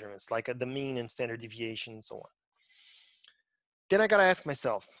some measurements like the mean and standard deviation and so on. Then I gotta ask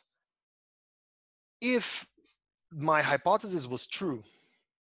myself, if my hypothesis was true,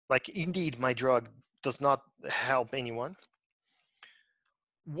 like indeed my drug does not help anyone,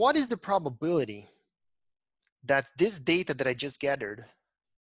 what is the probability that this data that I just gathered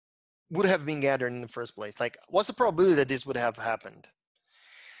would have been gathered in the first place? Like, what's the probability that this would have happened?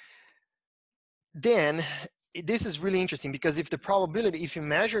 Then this is really interesting, because if the probability, if you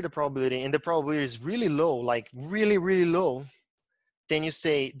measure the probability and the probability is really low, like really, really low, then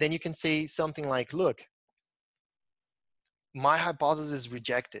you can say something like, look, my hypothesis is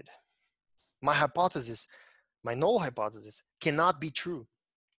rejected. My hypothesis, my null hypothesis, cannot be true.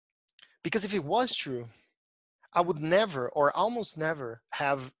 Because if it was true, I would never or almost never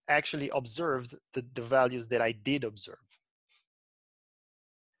have actually observed the values that I did observe.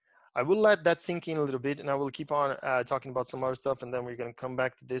 I will let that sink in a little bit, and I will keep on talking about some other stuff, and then we're going to come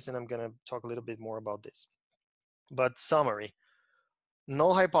back to this, and I'm going to talk a little bit more about this. But summary,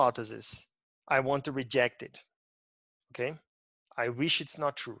 null hypothesis, I want to reject it, okay? I wish it's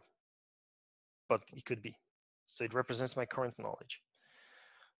not true, but it could be. So it represents my current knowledge.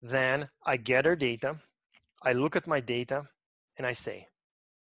 Then I gather data, I look at my data, and I say,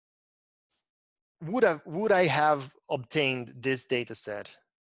 would I have obtained this data set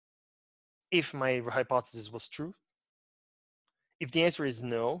if my hypothesis was true? If the answer is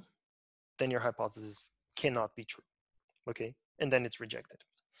no, then your hypothesis cannot be true, okay? And then it's rejected.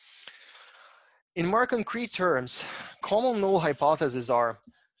 In more concrete terms, common null hypotheses are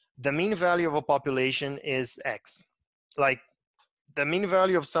the mean value of a population is X. Like the mean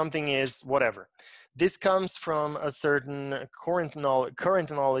value of something is whatever. This comes from a certain current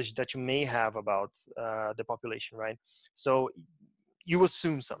knowledge that you may have about the population, right? So you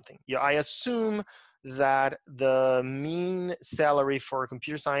assume something. Yeah, I assume that the mean salary for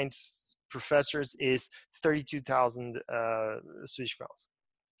computer science professors is 32,000 Swedish crowns.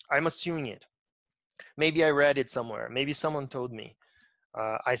 I'm assuming it. Maybe I read it somewhere. Maybe someone told me.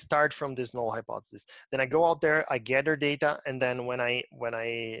 I start from this null hypothesis. Then I go out there, I gather data, and then when I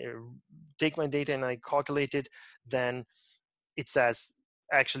take my data and I calculate it, then it says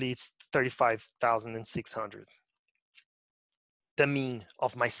actually it's 35,600. The mean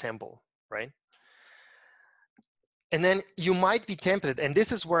of my sample, right? And then you might be tempted, and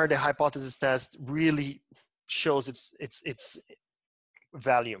this is where the hypothesis test really shows its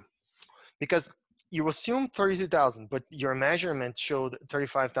value, because you assume 32,000, but your measurement showed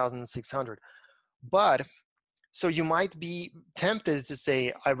 35,600. But so you might be tempted to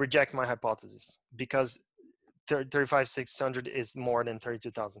say, I reject my hypothesis because 35,600 is more than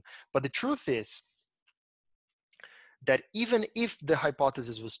 32,000. But the truth is that even if the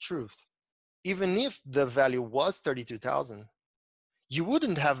hypothesis was true, even if the value was 32,000, you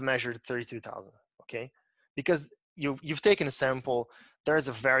wouldn't have measured 32,000, okay? Because you've taken a sample, there's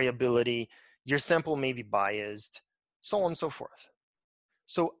a variability, your sample may be biased, so on and so forth.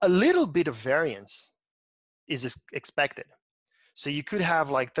 So a little bit of variance is expected. So you could have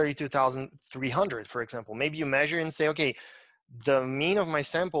like 32,300, for example. Maybe you measure and say, okay, the mean of my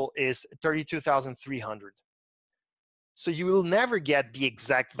sample is 32,300. So you will never get the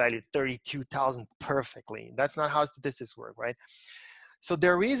exact value, 32,000 perfectly. That's not how statistics work, right? So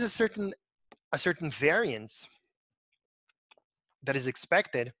there is a certain variance that is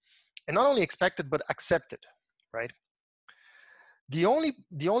expected, and not only expected, but accepted, right? The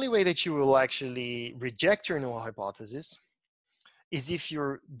only way that you will actually reject your null hypothesis is if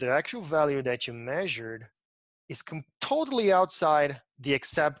the actual value that you measured is totally outside the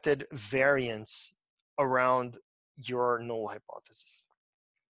accepted variance around your null hypothesis.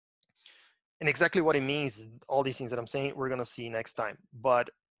 And exactly what it means, all these things that I'm saying, we're gonna see next time. But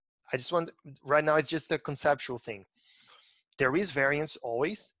I just want, right now it's just a conceptual thing. There is variance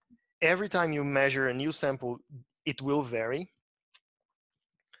always. Every time you measure a new sample, it will vary.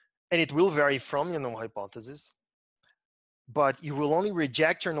 And it will vary from your null hypothesis. But you will only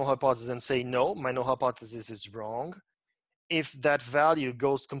reject your null hypothesis and say, no, my null hypothesis is wrong, if that value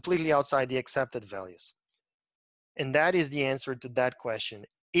goes completely outside the accepted values. And that is the answer to that question.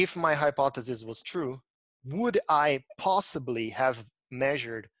 If my hypothesis was true, would I possibly have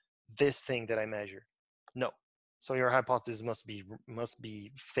measured this thing that I measured? No. So your hypothesis must be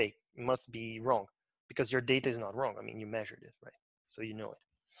fake, must be wrong, because your data is not wrong. I mean, you measured it, right? So you know it.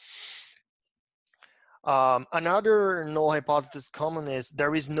 Another null hypothesis common is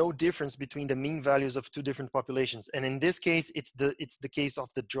there is no difference between the mean values of two different populations. And in this case, it's the case of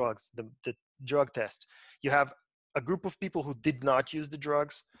the drugs, the drug test. You have a group of people who did not use the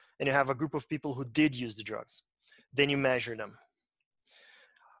drugs, and you have a group of people who did use the drugs. Then you measure them.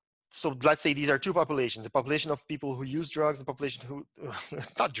 So let's say these are two populations, the population of people who use drugs, the population who,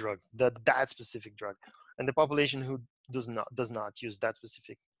 not drugs, that specific drug, and the population who does not use that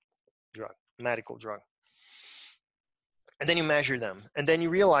specific drug, medical drug. And then you measure them. And then you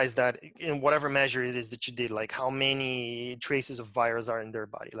realize that in whatever measure it is that you did, like how many traces of virus are in their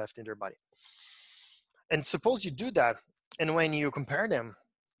body, left in their body. And suppose you do that, and when you compare them,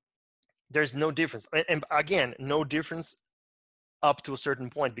 there's no difference. And again, no difference up to a certain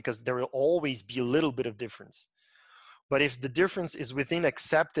point, because there will always be a little bit of difference. But if the difference is within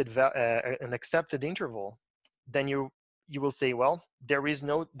an accepted interval, then you will say, well,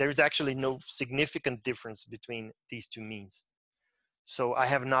 there's actually no significant difference between these two means. So I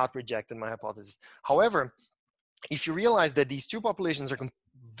have not rejected my hypothesis. However, if you realize that these two populations are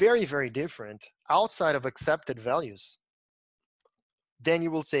very, very different outside of accepted values, then you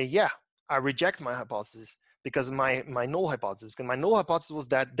will say, yeah, I reject my hypothesis because my null hypothesis, because my null hypothesis was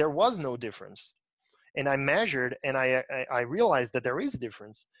that there was no difference. And I measured and I realized that there is a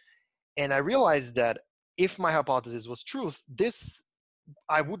difference. And I realized that if my hypothesis was truth,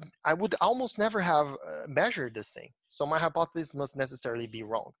 I would almost never have measured this thing. So my hypothesis must necessarily be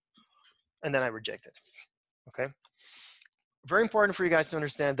wrong. And then I reject it, okay? Very important for you guys to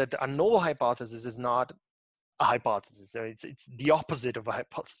understand that a null hypothesis is not a hypothesis. It's the opposite of a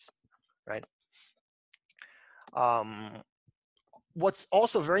hypothesis, right? What's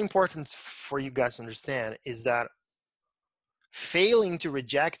also very important for you guys to understand is that failing to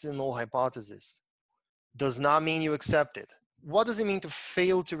reject the null hypothesis does not mean you accept it. What does it mean to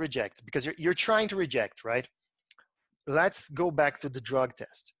fail to reject? Because you're trying to reject, right? Let's go back to the drug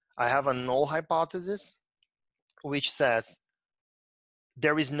test. I have a null hypothesis which says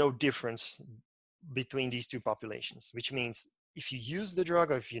there is no difference between these two populations, which means if you use the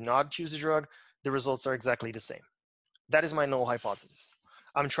drug or if you not choose the drug, the results are exactly the same. That is my null hypothesis.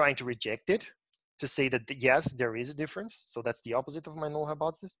 I'm trying to reject it to say that yes, there is a difference. So that's the opposite of my null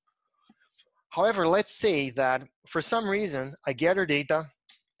hypothesis. However, let's say that for some reason I gather data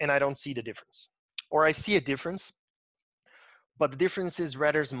and I don't see the difference, or I see a difference, but the difference is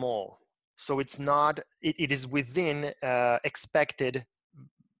rather small. So it's not, it is within an expected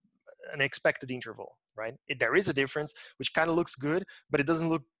interval, right? There is a difference, which kind of looks good, but it doesn't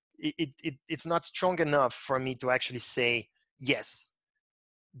look, it's not strong enough for me to actually say, yes,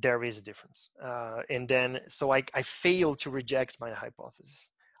 there is a difference. And then, so I failed to reject my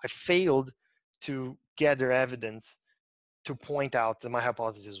hypothesis. I failed to gather evidence to point out that my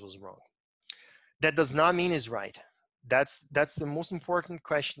hypothesis was wrong. That does not mean is right. That's the most important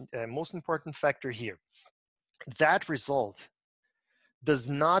question, most important factor here. That result does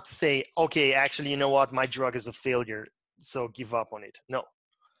not say, okay, actually, you know what, my drug is a failure, so give up on it. No.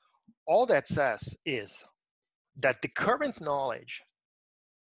 All that says is that the current knowledge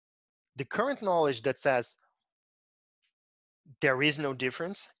that says there is no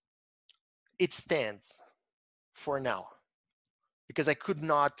difference, it stands for now, because I could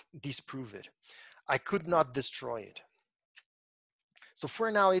not disprove it. I could not destroy it. So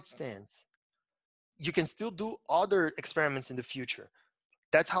for now, it stands. You can still do other experiments in the future.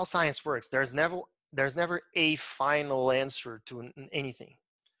 That's how science works. There's never a final answer to anything.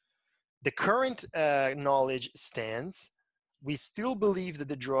 The current knowledge stands. We still believe that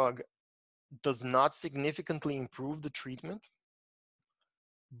the drug does not significantly improve the treatment,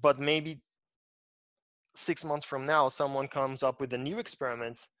 but maybe 6 months from now, someone comes up with a new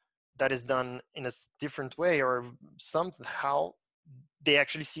experiment that is done in a different way, or somehow they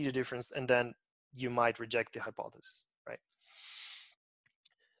actually see the difference, and then you might reject the hypothesis, right?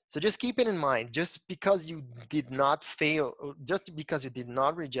 So just keep it in mind, just because you did not fail, just because you did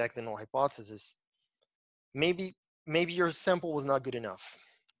not reject the null hypothesis, maybe your sample was not good enough.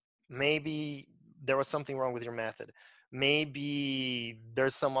 Maybe there was something wrong with your method. Maybe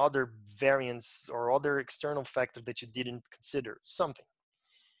there's some other variance or other external factor that you didn't consider, something.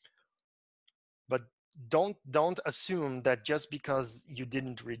 But don't assume that just because you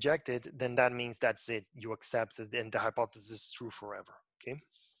didn't reject it, then that means that's it, you accept it and the hypothesis is true forever, okay?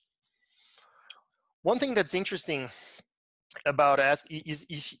 One thing that's interesting about is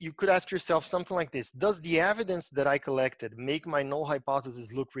you could ask yourself something like this: does the evidence that I collected make my null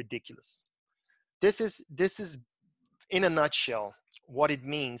hypothesis look ridiculous? This is in a nutshell what it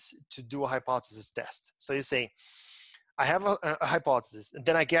means to do a hypothesis test. So you say, I have a hypothesis, and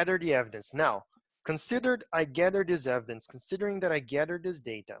then I gather the evidence. Now, considered I gather this evidence, considering that I gathered this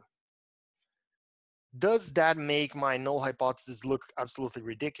data, does that make my null hypothesis look absolutely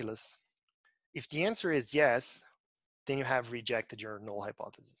ridiculous? If the answer is yes, then you have rejected your null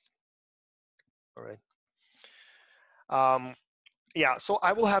hypothesis. All right. Yeah, so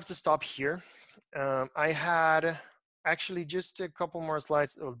I will have to stop here. I had actually just a couple more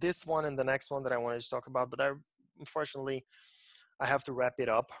slides of this one and the next one that I wanted to talk about, but unfortunately, I have to wrap it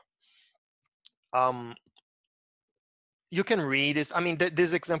up. You can read this. I mean,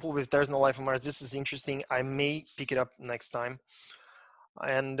 this example with there's no life on Mars, this is interesting. I may pick it up next time.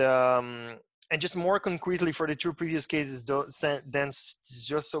 And just more concretely for the two previous cases, then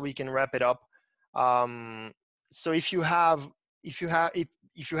just so we can wrap it up. So if you have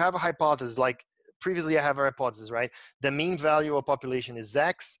a hypothesis, like previously I have a hypothesis, right? The mean value of population is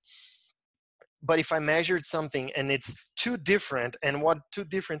X. But if I measured something and it's too different, and what too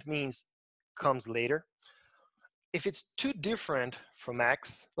different means comes later. If it's too different from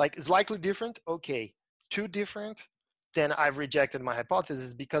X, like it's likely different, okay, too different, then I've rejected my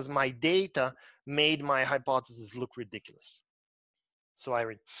hypothesis because my data made my hypothesis look ridiculous. So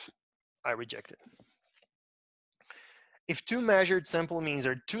I reject it. If two measured sample means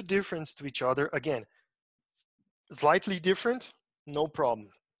are too different to each other, again, slightly different, no problem.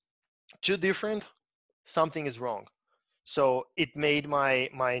 Too different, something is wrong. So it made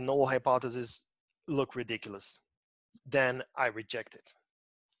my null hypothesis look ridiculous. Then I reject it.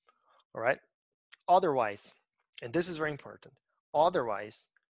 All right. Otherwise, and this is very important, otherwise,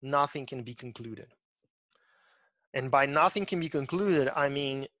 nothing can be concluded. And by nothing can be concluded, I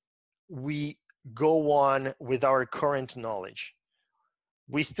mean, we go on with our current knowledge.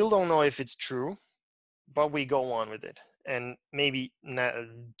 We still don't know if it's true, but we go on with it. And maybe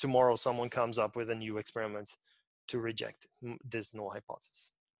tomorrow someone comes up with a new experiment to reject this null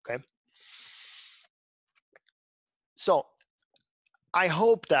hypothesis, okay? So I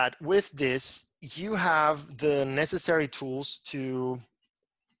hope that with this, you have the necessary tools to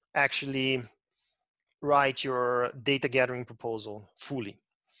actually write your data gathering proposal fully.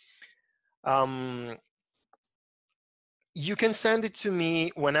 You can send it to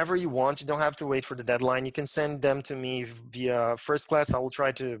me whenever you want. You don't have to wait for the deadline. You can send them to me via first class. I will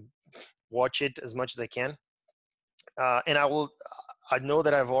try to watch it as much as I can. And I know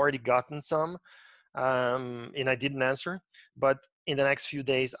that I've already gotten some and I didn't answer, but in the next few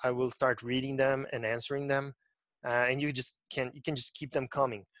days, I will start reading them and answering them. And you can just keep them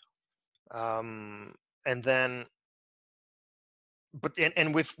coming. And then,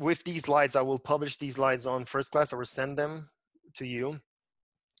 and with these slides, I will publish these slides on first class. I will send them to you,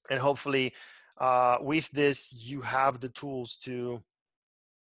 and hopefully with this, you have the tools to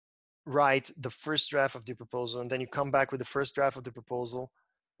write the first draft of the proposal, and then you come back with the first draft of the proposal,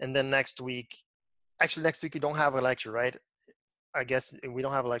 and then next week actually next week we don't have a lecture, right? I guess we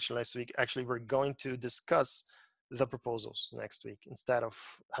don't have a lecture next week. Actually, we're going to discuss the proposals next week instead of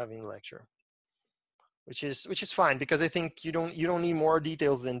having a lecture, which is fine, because I think you don't need more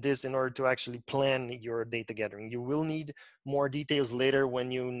details than this in order to actually plan your data gathering. You will need more details later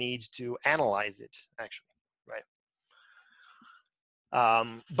when you need to analyze it, actually, right?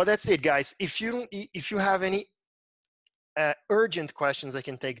 But that's it, guys. If you have any urgent questions, I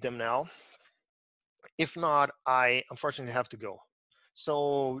can take them now. If not, I unfortunately have to go.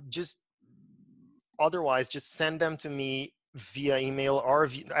 So otherwise, just send them to me via email or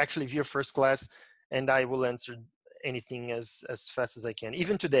actually via first class, and I will answer anything as fast as I can.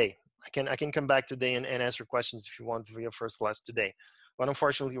 Even today, I can come back today and answer questions if you want via first class today. But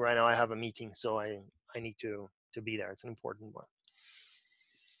unfortunately, right now I have a meeting, so I need to be there. It's an important one.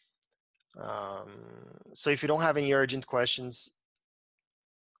 So if you don't have any urgent questions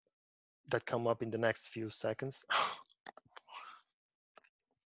that come up in the next few seconds,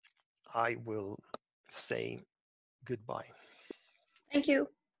 I will say goodbye. Thank you.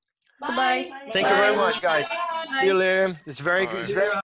 Bye. Goodbye. Thank you very Bye. much, guys. See you later. It's very good. It's very